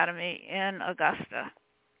Academy in Augusta.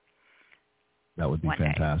 That would be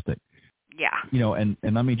fantastic. Yeah. And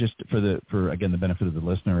let me just, for again, the benefit of the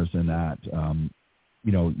listeners in that,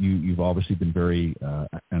 you've obviously been very,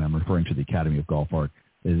 and I'm referring to the Academy of Golf Art,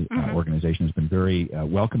 organization has been very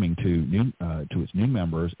welcoming to its new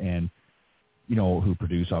members and, who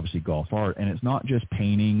produce obviously golf art. And it's not just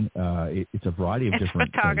painting, it's a variety of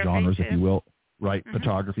different genres, if you will,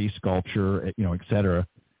 photography, sculpture, et cetera.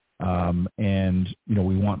 And,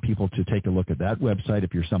 we want people to take a look at that website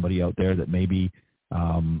if you're somebody out there that maybe,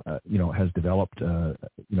 has developed,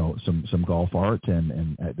 some golf art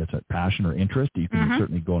and that's a passion or interest. You can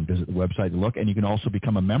certainly go and visit the website to look, and you can also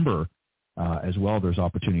become a member as well. There's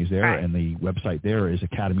opportunities there, and the website there is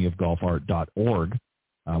academyofgolfart.org.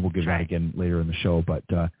 We'll give that again later in the show, but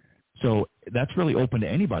so that's really open to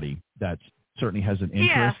anybody that certainly has an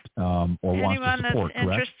interest or wants to support.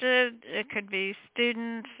 Anyone that's interested. It could be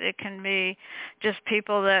students. It can be just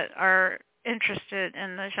people that are interested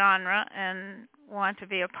in the genre and want to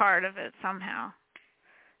be a part of it somehow.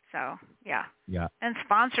 So, yeah. And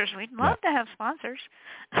sponsors. We'd love to have sponsors.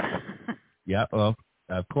 Well,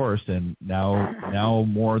 of course. And now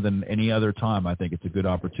more than any other time, I think it's a good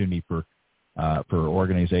opportunity for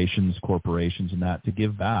organizations, corporations, and that to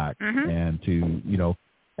give back and to,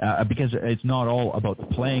 because it's not all about the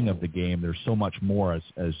playing of the game. There's so much more, as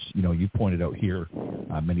you pointed out here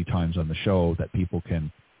many times on the show, that people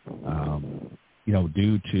can,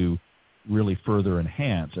 do to really further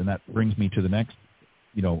enhance. And that brings me to the next,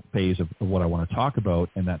 phase of what I want to talk about,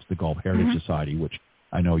 and that's the Golf Heritage Society, which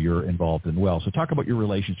I know you're involved in well. So talk about your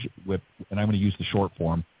relationship with, and I'm going to use the short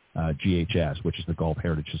form, GHS, which is the Golf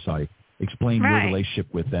Heritage Society. Explain your relationship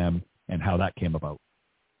with them and how that came about.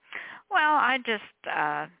 Well,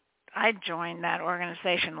 I joined that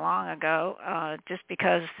organization long ago just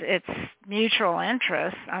because it's mutual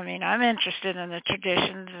interest. I mean, I'm interested in the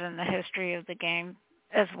traditions and the history of the game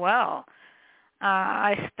as well.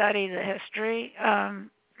 I study the history.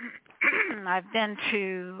 I've been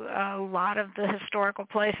to a lot of the historical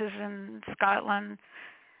places in Scotland,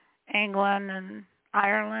 England, and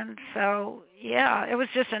Ireland. So, yeah, it was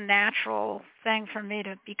just a natural thing for me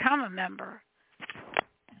to become a member.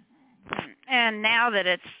 And now that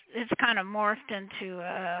it's kind of morphed into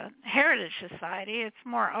a heritage society, it's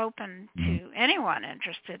more open to anyone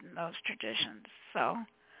interested in those traditions. So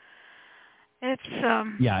it's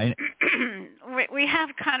we have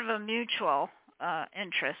kind of a mutual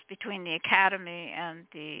interest between the Academy and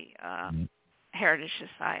the Heritage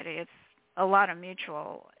Society. It's a lot of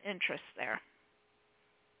mutual interest there.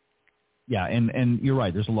 Yeah, and you're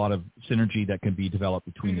right. There's a lot of synergy that can be developed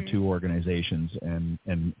between the two organizations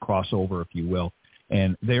and crossover, if you will.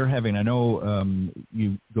 And they're having, I know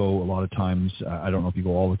you go a lot of times, I don't know if you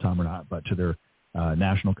go all the time or not, but to their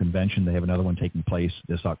national convention, they have another one taking place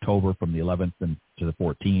this October from the 11th and to the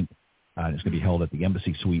 14th. And it's going to be held at the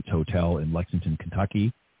Embassy Suites Hotel in Lexington,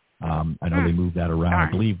 Kentucky. I know they moved that around. I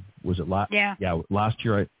believe, was it last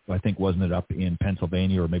year, I think, wasn't it up in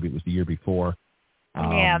Pennsylvania, or maybe it was the year before?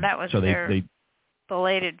 That was their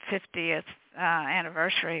belated 50th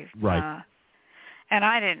anniversary. Right. And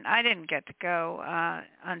I didn't get to go,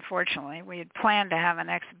 unfortunately. We had planned to have an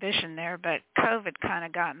exhibition there, but COVID kind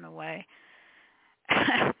of got in the way.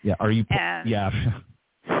 Yeah. Are you? Yeah.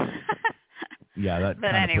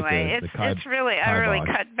 But anyway, it's really I really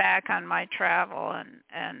cut back on my travel,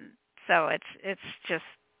 and so it's just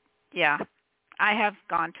I have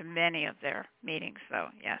gone to many of their meetings, so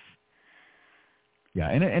yes. Yeah,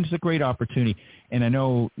 and it's a great opportunity. And I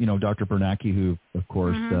know, Dr. Bernanke, who, of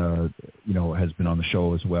course, has been on the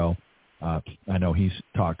show as well. I know he's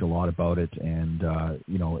talked a lot about it, and,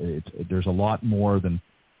 there's a lot more than,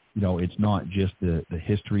 it's not just the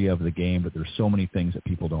history of the game, but there's so many things that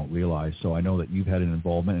people don't realize. So I know that you've had an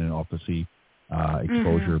involvement and obviously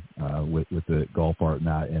exposure with the golf art and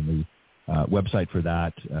that, and the website for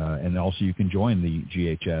that, and also you can join the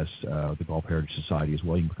GHS, the Golf Heritage Society as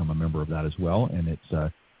well. You can become a member of that as well, and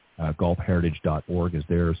it's golfheritage.org is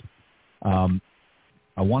theirs.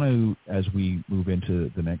 I want to, as we move into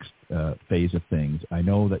the next phase of things, I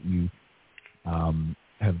know that you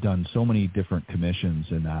have done so many different commissions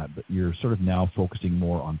in that, but you're sort of now focusing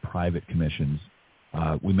more on private commissions.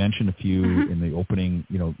 We mentioned a few in the opening,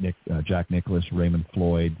 Jack Nicklaus, Raymond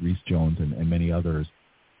Floyd, Reese Jones, and many others.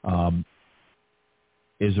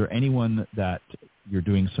 Is there anyone that you're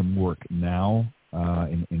doing some work now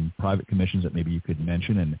in private commissions that maybe you could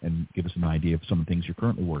mention and give us an idea of some of the things you're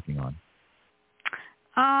currently working on?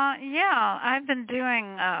 I've been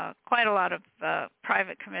doing quite a lot of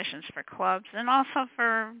private commissions for clubs and also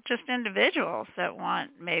for just individuals that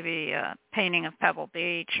want maybe a painting of Pebble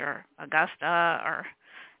Beach or Augusta or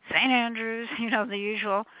St. Andrews, the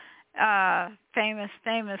usual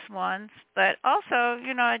famous ones. But also,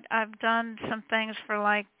 I've done some things for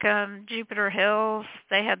like Jupiter Hills.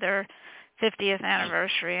 They had their 50th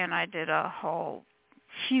anniversary, and I did a whole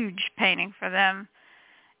huge painting for them.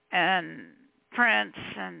 And Prince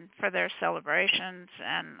and for their celebrations,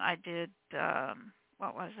 and I did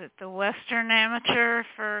the Western Amateur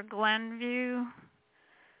for Glenview.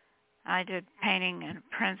 I did painting and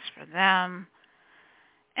prints for them,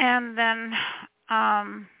 and then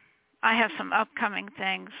I have some upcoming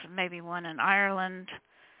things, maybe one in Ireland,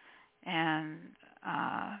 and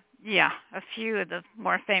a few of the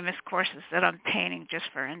more famous courses that I'm painting just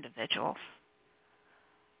for individuals.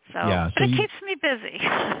 But it keeps me busy.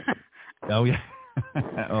 Oh yeah.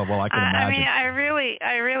 Oh well, I can imagine. I mean,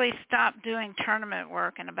 I really stopped doing tournament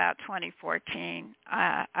work in about 2014.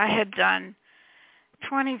 I had done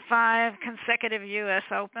 25 consecutive U.S.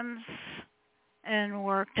 Opens and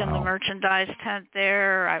worked in the merchandise tent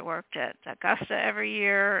there. I worked at Augusta every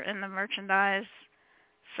year in the merchandise.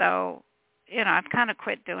 So, I've kind of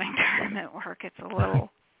quit doing tournament work. It's a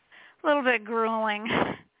little bit grueling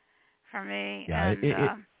for me. Yeah,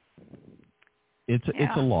 and,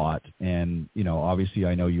 It's a lot, and obviously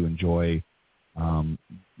I know you enjoy,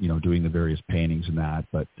 doing the various paintings and that,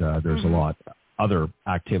 but there's a lot other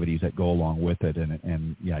activities that go along with it,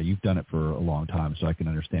 and you've done it for a long time, so I can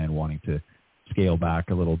understand wanting to scale back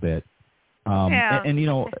a little bit. And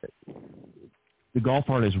the golf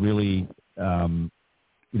art is really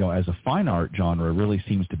as a fine art genre, really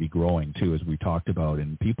seems to be growing too, as we talked about,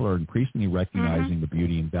 and people are increasingly recognizing the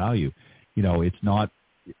beauty and value. It's not,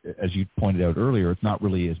 as you pointed out earlier, it's not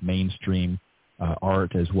really as mainstream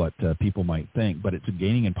art as what people might think, but it's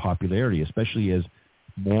gaining in popularity, especially as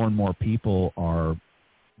more and more people are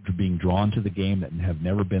being drawn to the game that have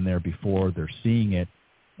never been there before. They're seeing it,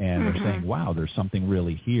 and they're saying, wow, there's something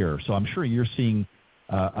really here. So I'm sure you're seeing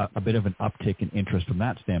a bit of an uptick in interest from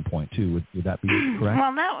that standpoint, too. Would that be correct?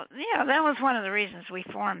 Well, that was one of the reasons we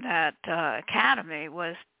formed that academy,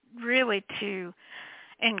 was really to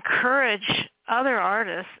encourage other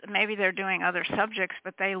artists. Maybe they're doing other subjects,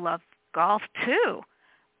 but they love golf, too,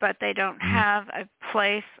 but they don't have a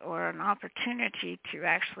place or an opportunity to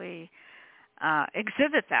actually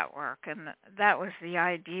exhibit that work. And that was the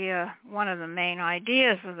idea, one of the main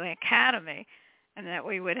ideas of the academy, and that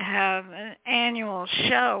we would have an annual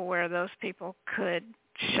show where those people could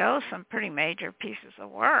show some pretty major pieces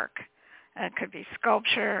of work. It could be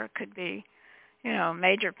sculpture, it could be,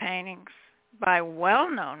 major paintings by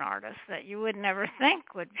well-known artists that you would never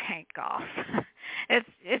think would paint golf.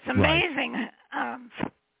 It's amazing.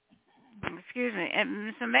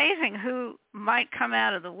 It's amazing who might come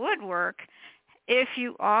out of the woodwork if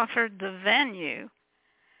you offered the venue.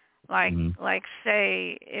 Like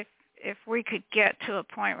say, if we could get to a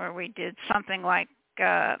point where we did something like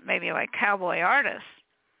maybe like Cowboy Artists,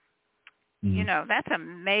 that's a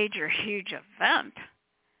major, huge event.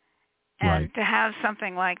 And to have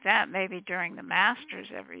something like that maybe during the Masters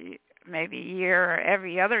every year or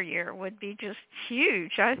every other year would be just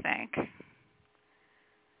huge, I think.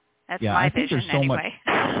 That's my vision anyway.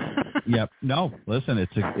 Yep. No, listen,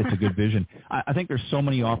 it's a good vision. I think there's so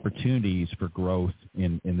many opportunities for growth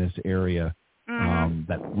in this area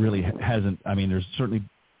that really hasn't. I mean, there's certainly,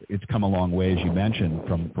 it's come a long way, as you mentioned,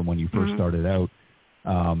 from when you first started out,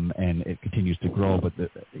 and it continues to grow. But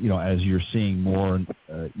as you're seeing more,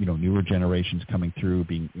 newer generations coming through,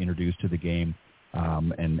 being introduced to the game,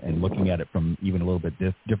 and looking at it from even a little bit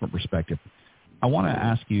different perspective. I want to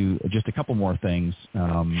ask you just a couple more things.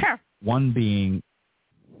 Sure. One being,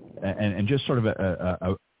 and just sort of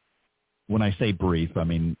a when I say brief, I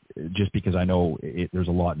mean just because I know there's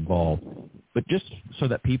a lot involved, but just so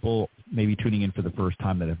that people maybe tuning in for the first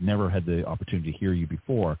time that have never had the opportunity to hear you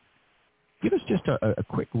before, give us just a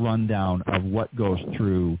quick rundown of what goes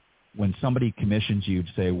through when somebody commissions you to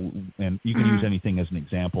say, and you can use anything as an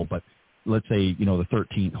example, but let's say, the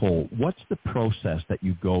 13th hole. What's the process that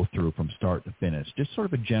you go through from start to finish? Just sort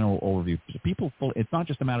of a general overview. So it's not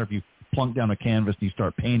just a matter of you plunk down a canvas and you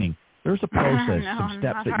start painting. There's a process, some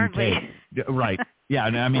steps that hardly. you take. Right. Yeah,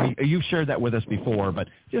 I mean, you've shared that with us before, but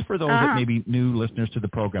just for those that may be new listeners to the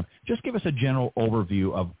program, just give us a general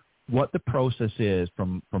overview of what the process is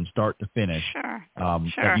from start to finish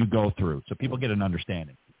that you go through, so people get an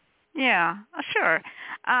understanding. Yeah, sure.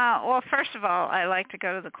 Well, first of all, I like to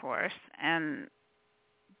go to the course, and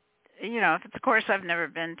if it's a course I've never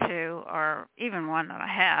been to, or even one that I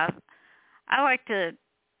have, I like to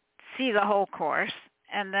see the whole course,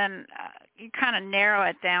 and then you kind of narrow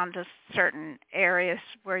it down to certain areas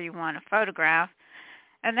where you want to photograph,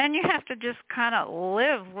 and then you have to just kind of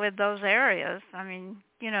live with those areas. I mean,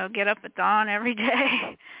 get up at dawn every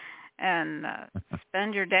day and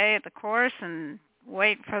spend your day at the course and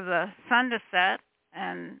wait for the sun to set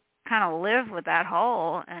and kind of live with that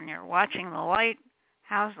hole, and you're watching the light,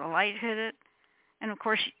 how's the light hit it. And of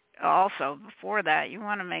course, also before that, you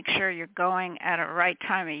want to make sure you're going at a right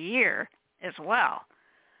time of year as well.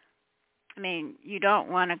 I mean, you don't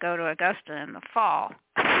want to go to Augusta in the fall.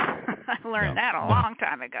 I learned that a long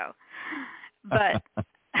time ago. But,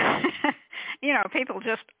 people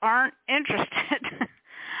just aren't interested.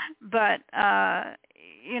 But,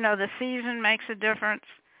 the season makes a difference.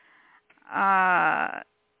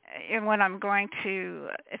 And when I'm going to,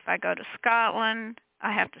 if I go to Scotland,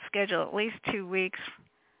 I have to schedule at least 2 weeks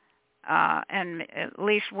and at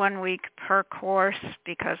least 1 week per course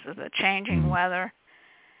because of the changing weather.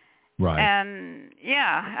 Right. And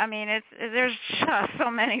I mean, there's just so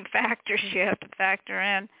many factors you have to factor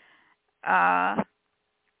in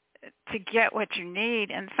to get what you need.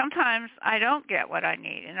 And sometimes I don't get what I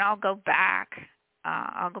need, and I'll go back.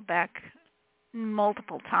 I'll go back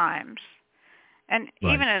multiple times. And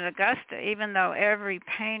even at Augusta, even though every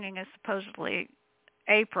painting is supposedly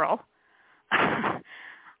April,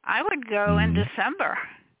 I would go in December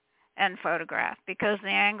and photograph because the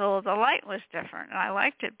angle of the light was different, and I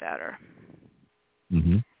liked it better.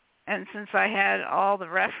 Mm-hmm. And since I had all the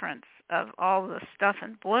reference of all the stuff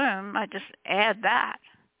in bloom, I just add that,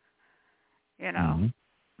 Mm-hmm.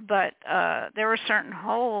 But there were certain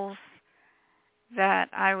holes that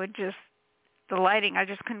I would just the lighting. I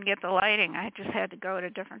just couldn't get the lighting. I just had to go at a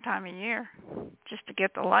different time of year just to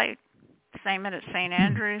get the light. Same at St.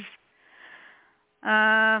 Andrews.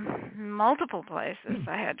 Multiple places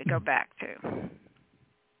I had to go back to.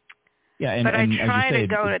 Yeah, but I try as you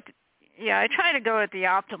say, I try to go at the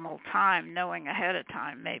optimal time, knowing ahead of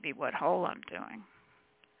time maybe what hole I'm doing.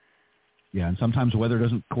 Yeah, and sometimes weather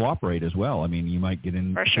doesn't cooperate as well. I mean, you might get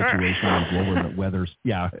in situations where the weather's,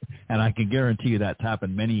 and I can guarantee you that's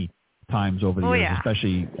happened many times over the years,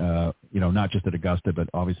 especially, not just at Augusta, but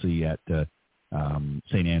obviously at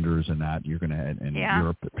St. Andrews and that, you're going to, and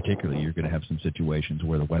Europe particularly, you're going to have some situations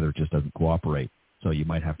where the weather just doesn't cooperate. So you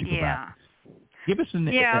might have to go back. Give us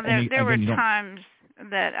there were times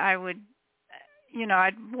that I would,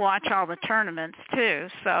 I'd watch all the tournaments too.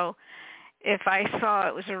 So if I saw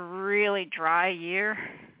it was a really dry year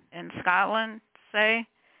in Scotland, say,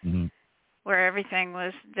 where everything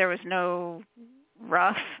there was no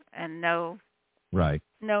rough and no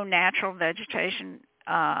natural vegetation,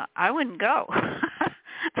 I wouldn't go.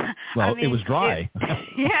 Well, it was dry.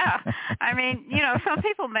 I mean, some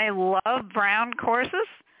people may love brown courses,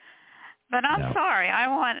 but I'm sorry. I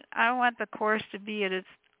want the course to be at its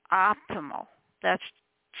optimal. That's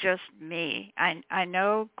just me. I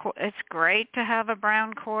know it's great to have a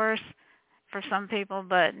brown course for some people,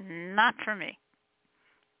 but not for me.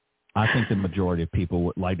 I think the majority of people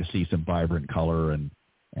would like to see some vibrant color and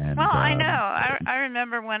well, I know. I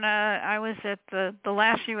remember when I was at the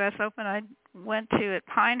last U.S. Open I went to at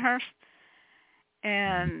Pinehurst,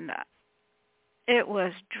 and it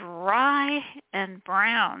was dry and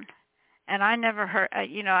brown. And I never heard,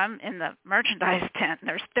 I'm in the merchandise tent, and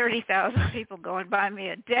there's 30,000 people going by me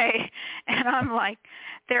a day, and I'm like,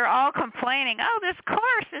 they're all complaining, oh, this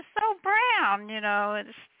course is so brown,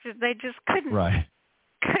 they just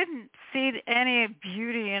couldn't see any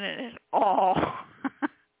beauty in it at all.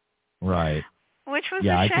 Right. Which was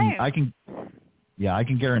a shame. I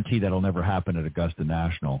can guarantee that'll never happen at Augusta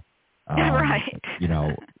National. Right.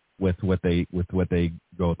 With what they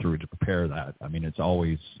go through to prepare that. I mean, it's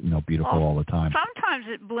always, beautiful all the time. Sometimes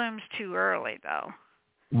it blooms too early, though.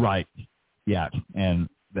 Right. Yeah. And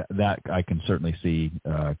that I can certainly see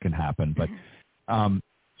can happen. But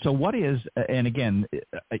so what is, and again,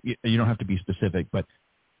 you don't have to be specific, but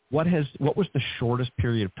what was the shortest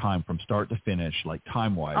period of time from start to finish, like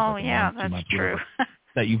time-wise? Oh, like that's true.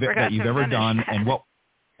 that you've ever done, and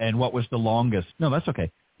what was the longest? No, that's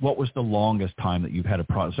okay. What was the longest time that you've had a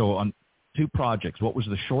project? So on 2 projects, what was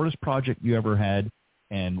the shortest project you ever had,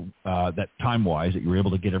 and that time-wise that you were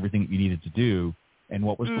able to get everything that you needed to do, and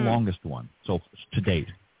what was the longest one? So to date.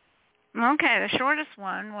 Okay, the shortest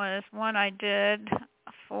one was one I did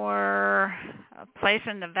for a place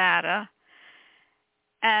in Nevada,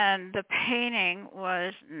 and the painting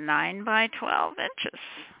was 9 by 12 inches.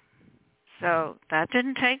 So that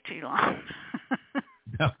didn't take too long.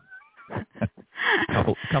 No.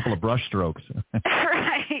 couple of brush strokes.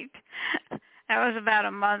 Right. That was about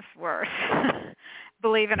a month's worth,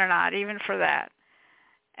 believe it or not, even for that.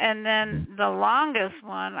 And then the longest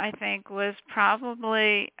one, I think, was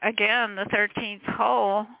probably, again, the 13th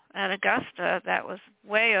hole at Augusta. That was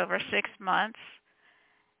way over 6 months.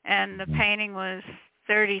 And the painting was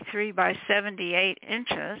 33 by 78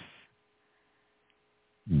 inches.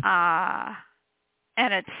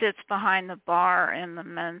 And it sits behind the bar in the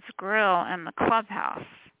men's grill in the clubhouse.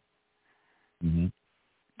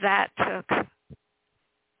 That took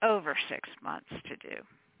over 6 months to do.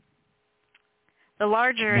 The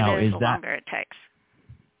larger it is, the longer it takes.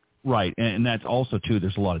 Right, and that's also, too,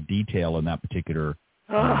 there's a lot of detail in that particular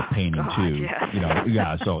painting, too.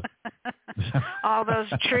 Yes. So. All those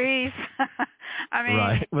trees. I mean,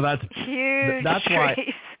 right. Well, that's huge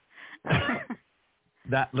trees.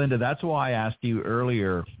 Why, Linda, that's why I asked you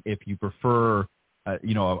earlier if you prefer,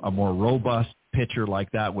 a more robust picture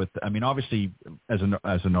like that with, I mean, obviously as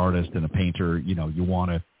an artist and a painter, you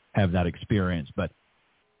want to have that experience, but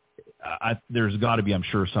there's got to be, I'm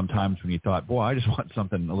sure, sometimes when you thought, boy, I just want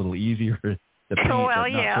something a little easier to paint,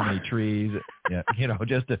 not so many trees,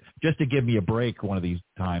 just to give me a break one of these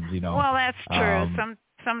times, Well, that's true.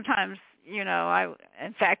 Sometimes,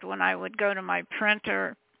 in fact, when I would go to my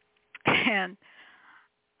printer and,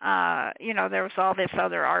 there was all this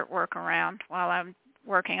other artwork around while I'm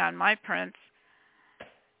working on my prints,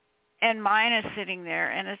 and mine is sitting there,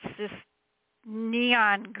 and it's this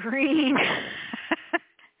neon green,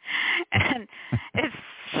 and it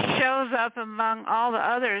shows up among all the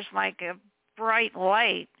others like a bright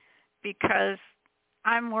light because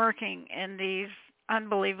I'm working in these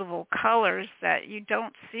unbelievable colors that you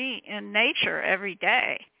don't see in nature every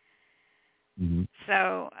day.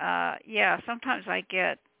 So, sometimes I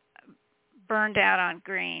get burned out on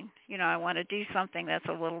green. I want to do something that's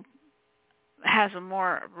has a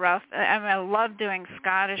more rough. I mean, I love doing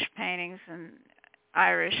Scottish paintings and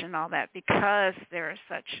Irish and all that because there's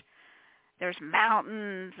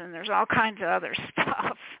mountains and there's all kinds of other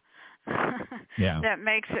stuff that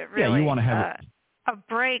makes it really you want to have a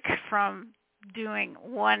break from doing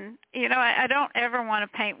one. I don't ever want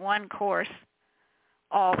to paint one course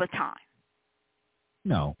all the time.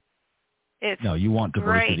 No. No, you want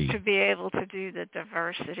diversity. Great to be able to do the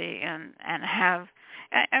diversity and have,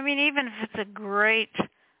 I mean, even if it's a great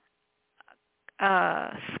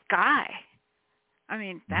sky, I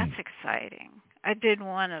mean, that's exciting. I did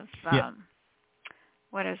one of,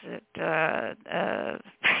 what is it,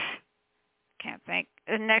 can't think,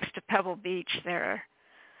 next to Pebble Beach there,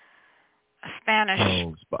 Spanish,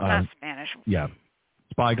 not Spanish. Yeah,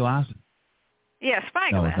 Spyglass? Yeah,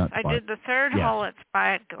 Spyglass. No, I did the third hole at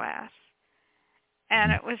Spyglass.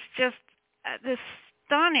 And it was just this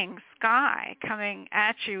stunning sky coming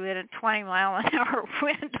at you in a 20-mile-an-hour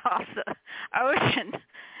wind off the ocean.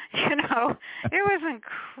 It was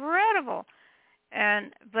incredible.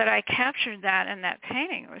 But I captured that in that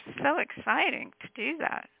painting. It was so exciting to do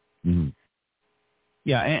that. Mm-hmm.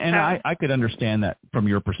 Yeah, and I could understand that from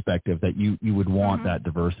your perspective that you would want that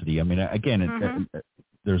diversity. I mean, again,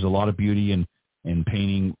 there's a lot of beauty in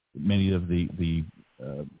painting many of the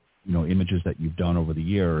images that you've done over the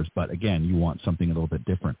years, but again, you want something a little bit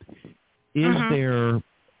different. Is there,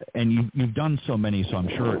 and you've done so many, so I'm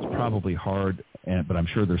sure it's probably hard, but I'm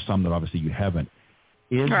sure there's some that obviously you haven't.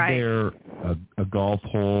 Is there a golf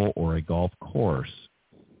hole or a golf course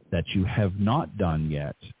that you have not done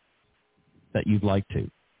yet that you'd like to?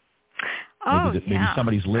 Maybe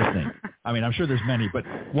somebody's listening. I mean, I'm sure there's many, but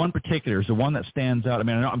one particular is the one that stands out. I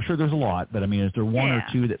mean, I'm sure there's a lot, but I mean, is there one or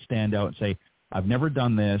two that stand out and say, I've never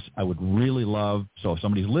done this, I would really love, so if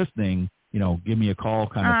somebody's listening, give me a call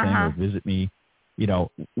kind of thing, or visit me,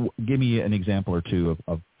 give me an example or two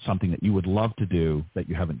of something that you would love to do that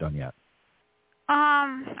you haven't done yet.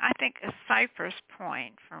 I think a Cypress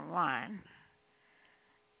Point for one.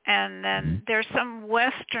 And then there's some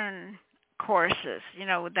Western courses,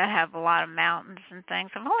 that have a lot of mountains and things.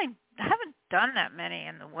 I haven't done that many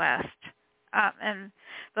in the West. And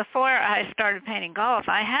before I started painting golf,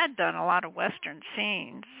 I had done a lot of Western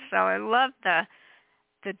scenes. So I loved the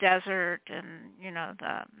desert and,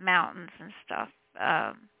 the mountains and stuff.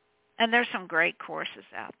 And there's some great courses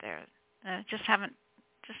out there. Just haven't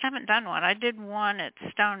done one. I did one at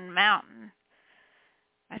Stone Mountain,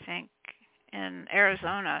 I think, in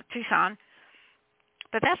Arizona, Tucson.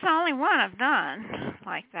 But that's the only one I've done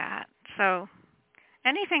like that. So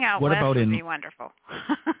anything out west would be wonderful.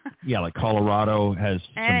 Yeah, like Colorado has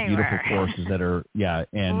some beautiful courses that are,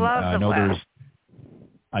 and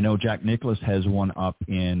I know Jack Nicklaus has one up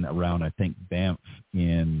in around, I think, Banff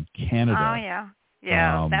in Canada. Oh, yeah.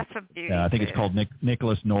 Yeah, that's a beauty. I think it's called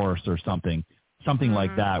Nicholas Norris or something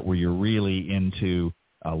like that, where you're really into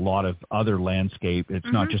a lot of other landscape. It's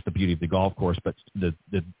not just the beauty of the golf course, but the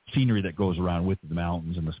scenery that goes around with the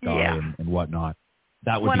mountains and the sky and whatnot.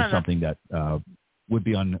 That would be something that would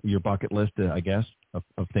be on your bucket list, I guess, of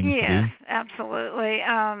things to do. Yeah, absolutely.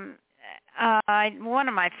 One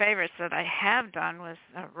of my favorites that I have done was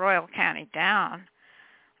Royal County Down.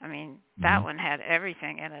 I mean, that one had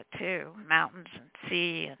everything in it, too, mountains and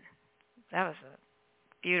sea, and that was a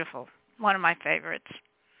beautiful, one of my favorites.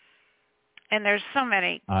 And there's so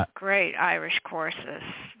many great Irish courses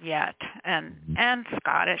yet, and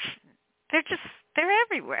Scottish. They're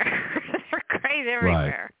everywhere. They're great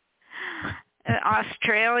everywhere. Right.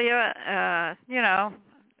 Australia,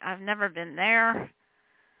 I've never been there.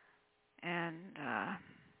 And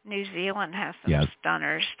New Zealand has some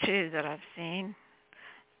stunners, too, that I've seen.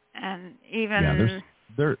 And even...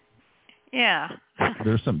 There's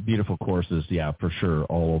some beautiful courses, for sure,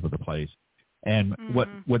 all over the place. And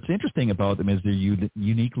what's interesting about them is they're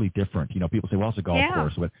uniquely different. People say, well, it's a golf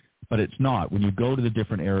course, but it's not. When you go to the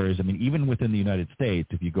different areas, I mean, even within the United States,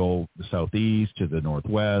 if you go the southeast to the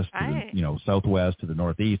northwest, to the, southwest to the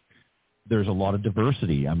northeast, there's a lot of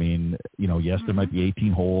diversity. I mean, yes, there might be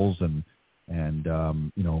 18 holes and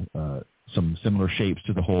some similar shapes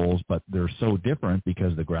to the holes, but they're so different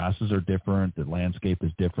because the grasses are different, the landscape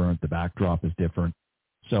is different, the backdrop is different.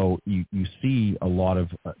 So you see a lot of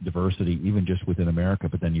diversity even just within America,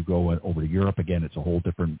 but then you go over to Europe, again, it's a whole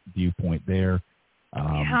different viewpoint there,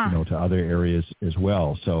 to other areas as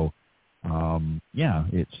well. So,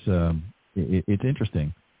 it's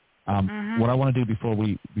interesting. What I want to do before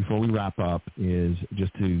we wrap up is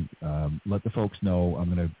just to let the folks know.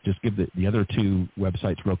 I'm going to just give the other two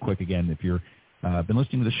websites real quick again. If you're been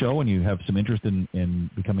listening to the show and you have some interest in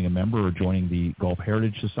becoming a member or joining the Golf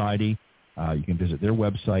Heritage Society, you can visit their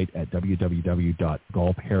website at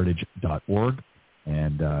www.golfheritage.org,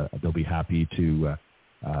 and they'll be happy to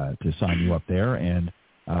sign you up there. And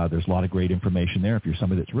there's a lot of great information there. If you're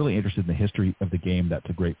somebody that's really interested in the history of the game, that's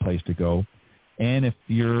a great place to go. And if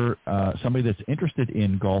you're somebody that's interested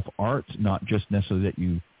in golf arts, not just necessarily that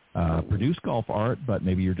you produce golf art, but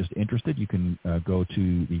maybe you're just interested, you can go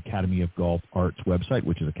to the Academy of Golf Arts website,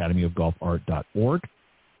 which is academyofgolfart.org,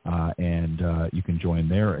 and you can join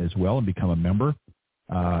there as well and become a member.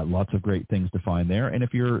 Lots of great things to find there. And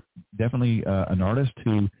if you're definitely an artist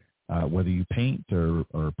who, whether you paint or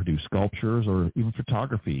produce sculptures or even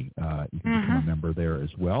photography, you can become a member there as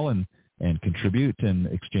well and contribute and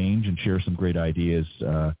exchange and share some great ideas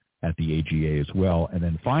at the AGA as well. And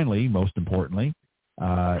then finally, most importantly,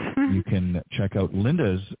 you can check out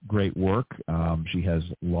Linda's great work. She has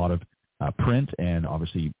a lot of print and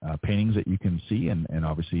obviously paintings that you can see and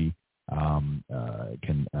obviously can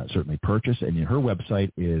certainly purchase. And her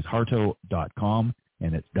website is hartough.com,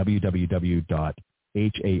 and it's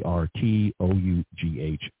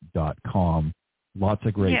www.hartough.com. Lots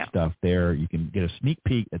of great stuff there. You can get a sneak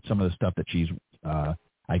peek at some of the stuff that she's, I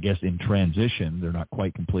guess, in transition. They're not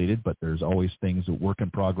quite completed, but there's always things, a work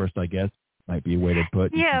in progress, I guess, might be a way to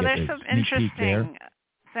put. Yeah, there's some interesting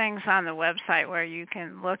things on the website where you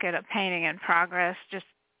can look at a painting in progress. Just,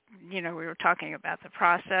 we were talking about the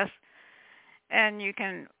process. And you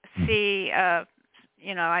can see, I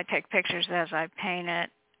take pictures as I paint it.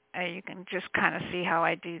 You can just kind of see how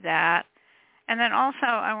I do that. And then also,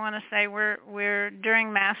 I want to say we're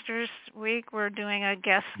during Masters Week, we're doing a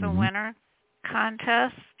Guess the Winner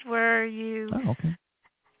contest where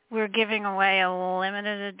we're giving away a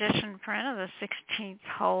limited edition print of the 16th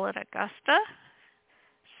hole at Augusta.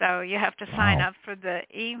 So you have to sign up for the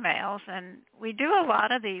emails, and we do a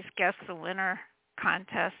lot of these Guess the Winner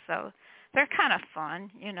contests, so they're kind of fun,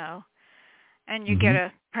 and you get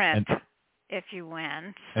a print if you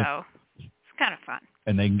win. So it's kind of fun.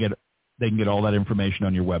 And they can get all that information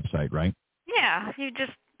on your website, right? Yeah, you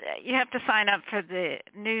have to sign up for the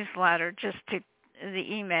newsletter, the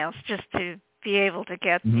emails, just to be able to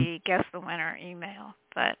get the Guess the Winner email.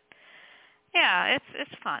 But yeah,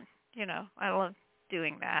 it's fun. I love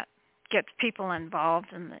doing that. Gets people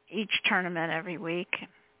involved in each tournament every week,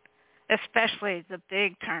 especially the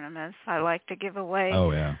big tournaments. I like to give away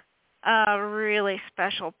a really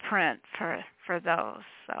special print for those.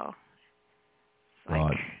 So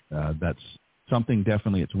that's something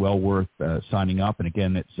definitely. It's well worth signing up. And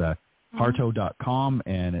again, it's hartough.com,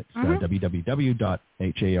 and it's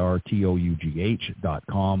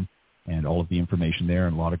www.hartough.com, and all of the information there,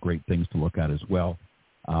 and a lot of great things to look at as well.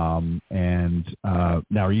 And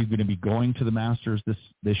now, are you going to be going to the Masters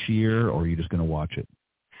this year, or are you just going to watch it?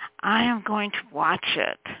 I am going to watch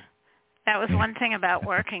it. That was one thing about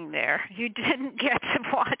working there. You didn't get to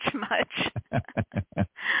watch much.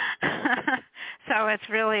 So it's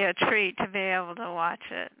really a treat to be able to watch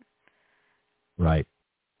it. Right.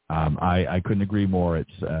 I couldn't agree more.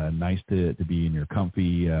 It's nice to be in your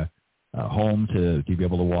comfy home to be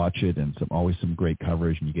able to watch it, and always some great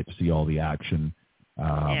coverage, and you get to see all the action.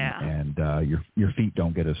 And your feet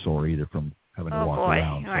don't get as sore either from having to walk around.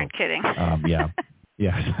 Oh boy, you aren't kidding. Yeah.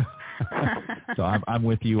 So I'm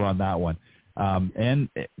with you on that one. And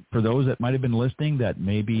for those that might have been listening that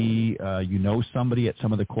maybe somebody at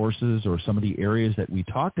some of the courses or some of the areas that we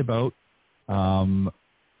talked about,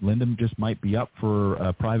 Linda just might be up for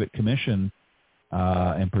a private commission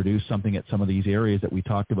and produce something at some of these areas that we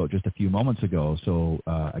talked about just a few moments ago. So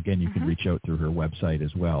again, you can reach out through her website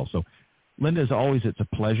as well. So Linda, as always, it's a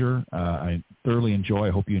pleasure. I thoroughly enjoy. I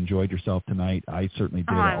hope you enjoyed yourself tonight. I certainly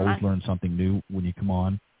did. I always learn something new when you come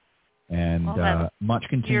on. And much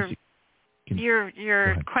continues.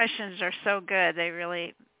 Your questions are so good. They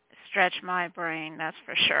really stretch my brain, that's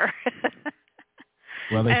for sure.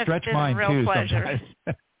 Well, they stretch mine too sometimes.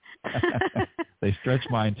 They stretch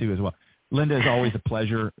mine too as well. Linda, is always a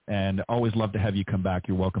pleasure, and always love to have you come back.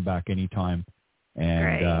 You're welcome back anytime.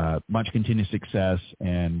 And much continued success,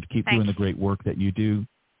 and keep doing the great work that you do.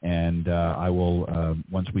 And I will,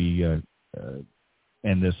 once we end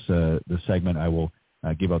this segment, I will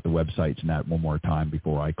give out the websites and that one more time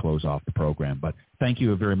before I close off the program. But thank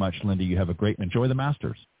you very much, Linda. You have a great, enjoy the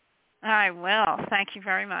Masters. I will. Thank you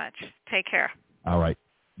very much. Take care. All right.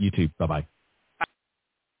 You too. Bye-bye. Bye.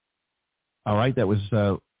 All right. That was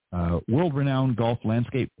world-renowned golf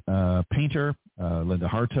landscape painter, Linda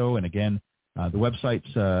Hartough. And again, the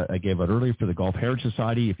websites I gave out earlier for the Golf Heritage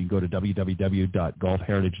Society. If you go to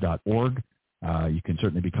www.golfheritage.org, you can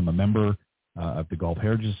certainly become a member. of the Golf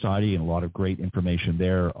Heritage Society, and a lot of great information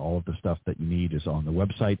there. All of the stuff that you need is on the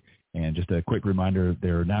website. And just a quick reminder,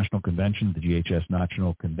 their national convention, the GHS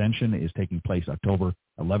National Convention, is taking place October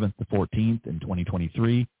 11th to 14th in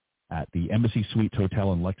 2023 at the Embassy Suites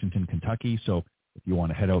Hotel in Lexington, Kentucky. So if you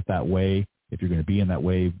want to head out that way, if you're going to be in that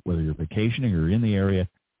way, whether you're vacationing or in the area,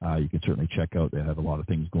 you can certainly check out. They have a lot of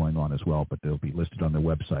things going on as well, but they'll be listed on their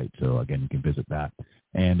website. So again, you can visit that.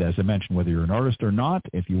 And as I mentioned, whether you're an artist or not,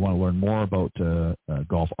 if you want to learn more about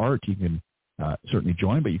golf art, you can certainly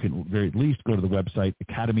join, but you can very at least go to the website.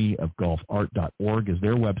 academyofgolfart.org is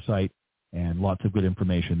their website, and lots of good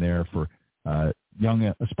information there for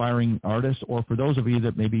young aspiring artists, or for those of you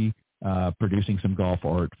that may be producing some golf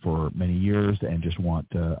art for many years and just want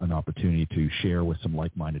an opportunity to share with some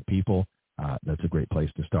like-minded people. That's a great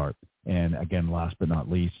place to start. And again, last but not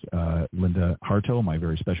least, Linda Hartough, my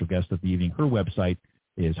very special guest of the evening, her website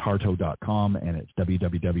is hartough.com, and it's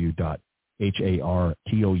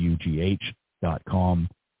www.hartough.com.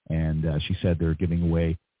 And she said they're giving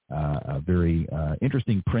away a very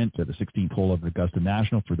interesting print at the 16th hole of Augusta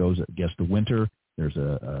National. For those that guess the winter, there's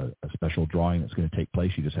a special drawing that's going to take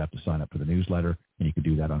place. You just have to sign up for the newsletter, and you can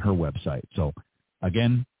do that on her website. So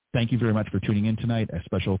again, thank you very much for tuning in tonight. A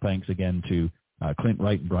special thanks again to Clint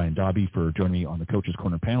Wright and Brian Dobby for joining me on the Coach's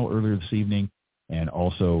Corner panel earlier this evening. And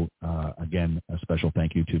also, again, a special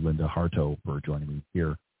thank you to Linda Hartough for joining me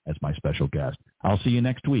here as my special guest. I'll see you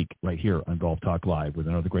next week right here on Golf Talk Live with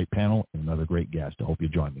another great panel and another great guest. I hope you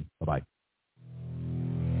join me. Bye-bye.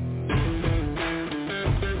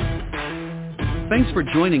 Thanks for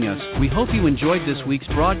joining us. We hope you enjoyed this week's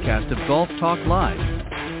broadcast of Golf Talk Live.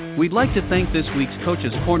 We'd like to thank this week's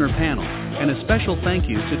Coach's Corner panel, and a special thank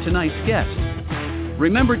you to tonight's guest.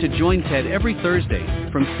 Remember to join Ted every Thursday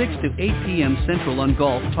from 6 to 8 p.m. Central on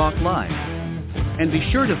Golf Talk Live. And be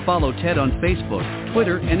sure to follow Ted on Facebook,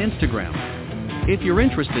 Twitter, and Instagram. If you're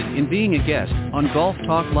interested in being a guest on Golf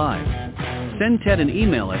Talk Live, send Ted an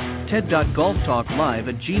email at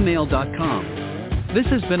ted.golftalklive@gmail.com. This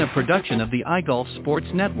has been a production of the iGolf Sports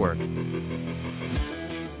Network.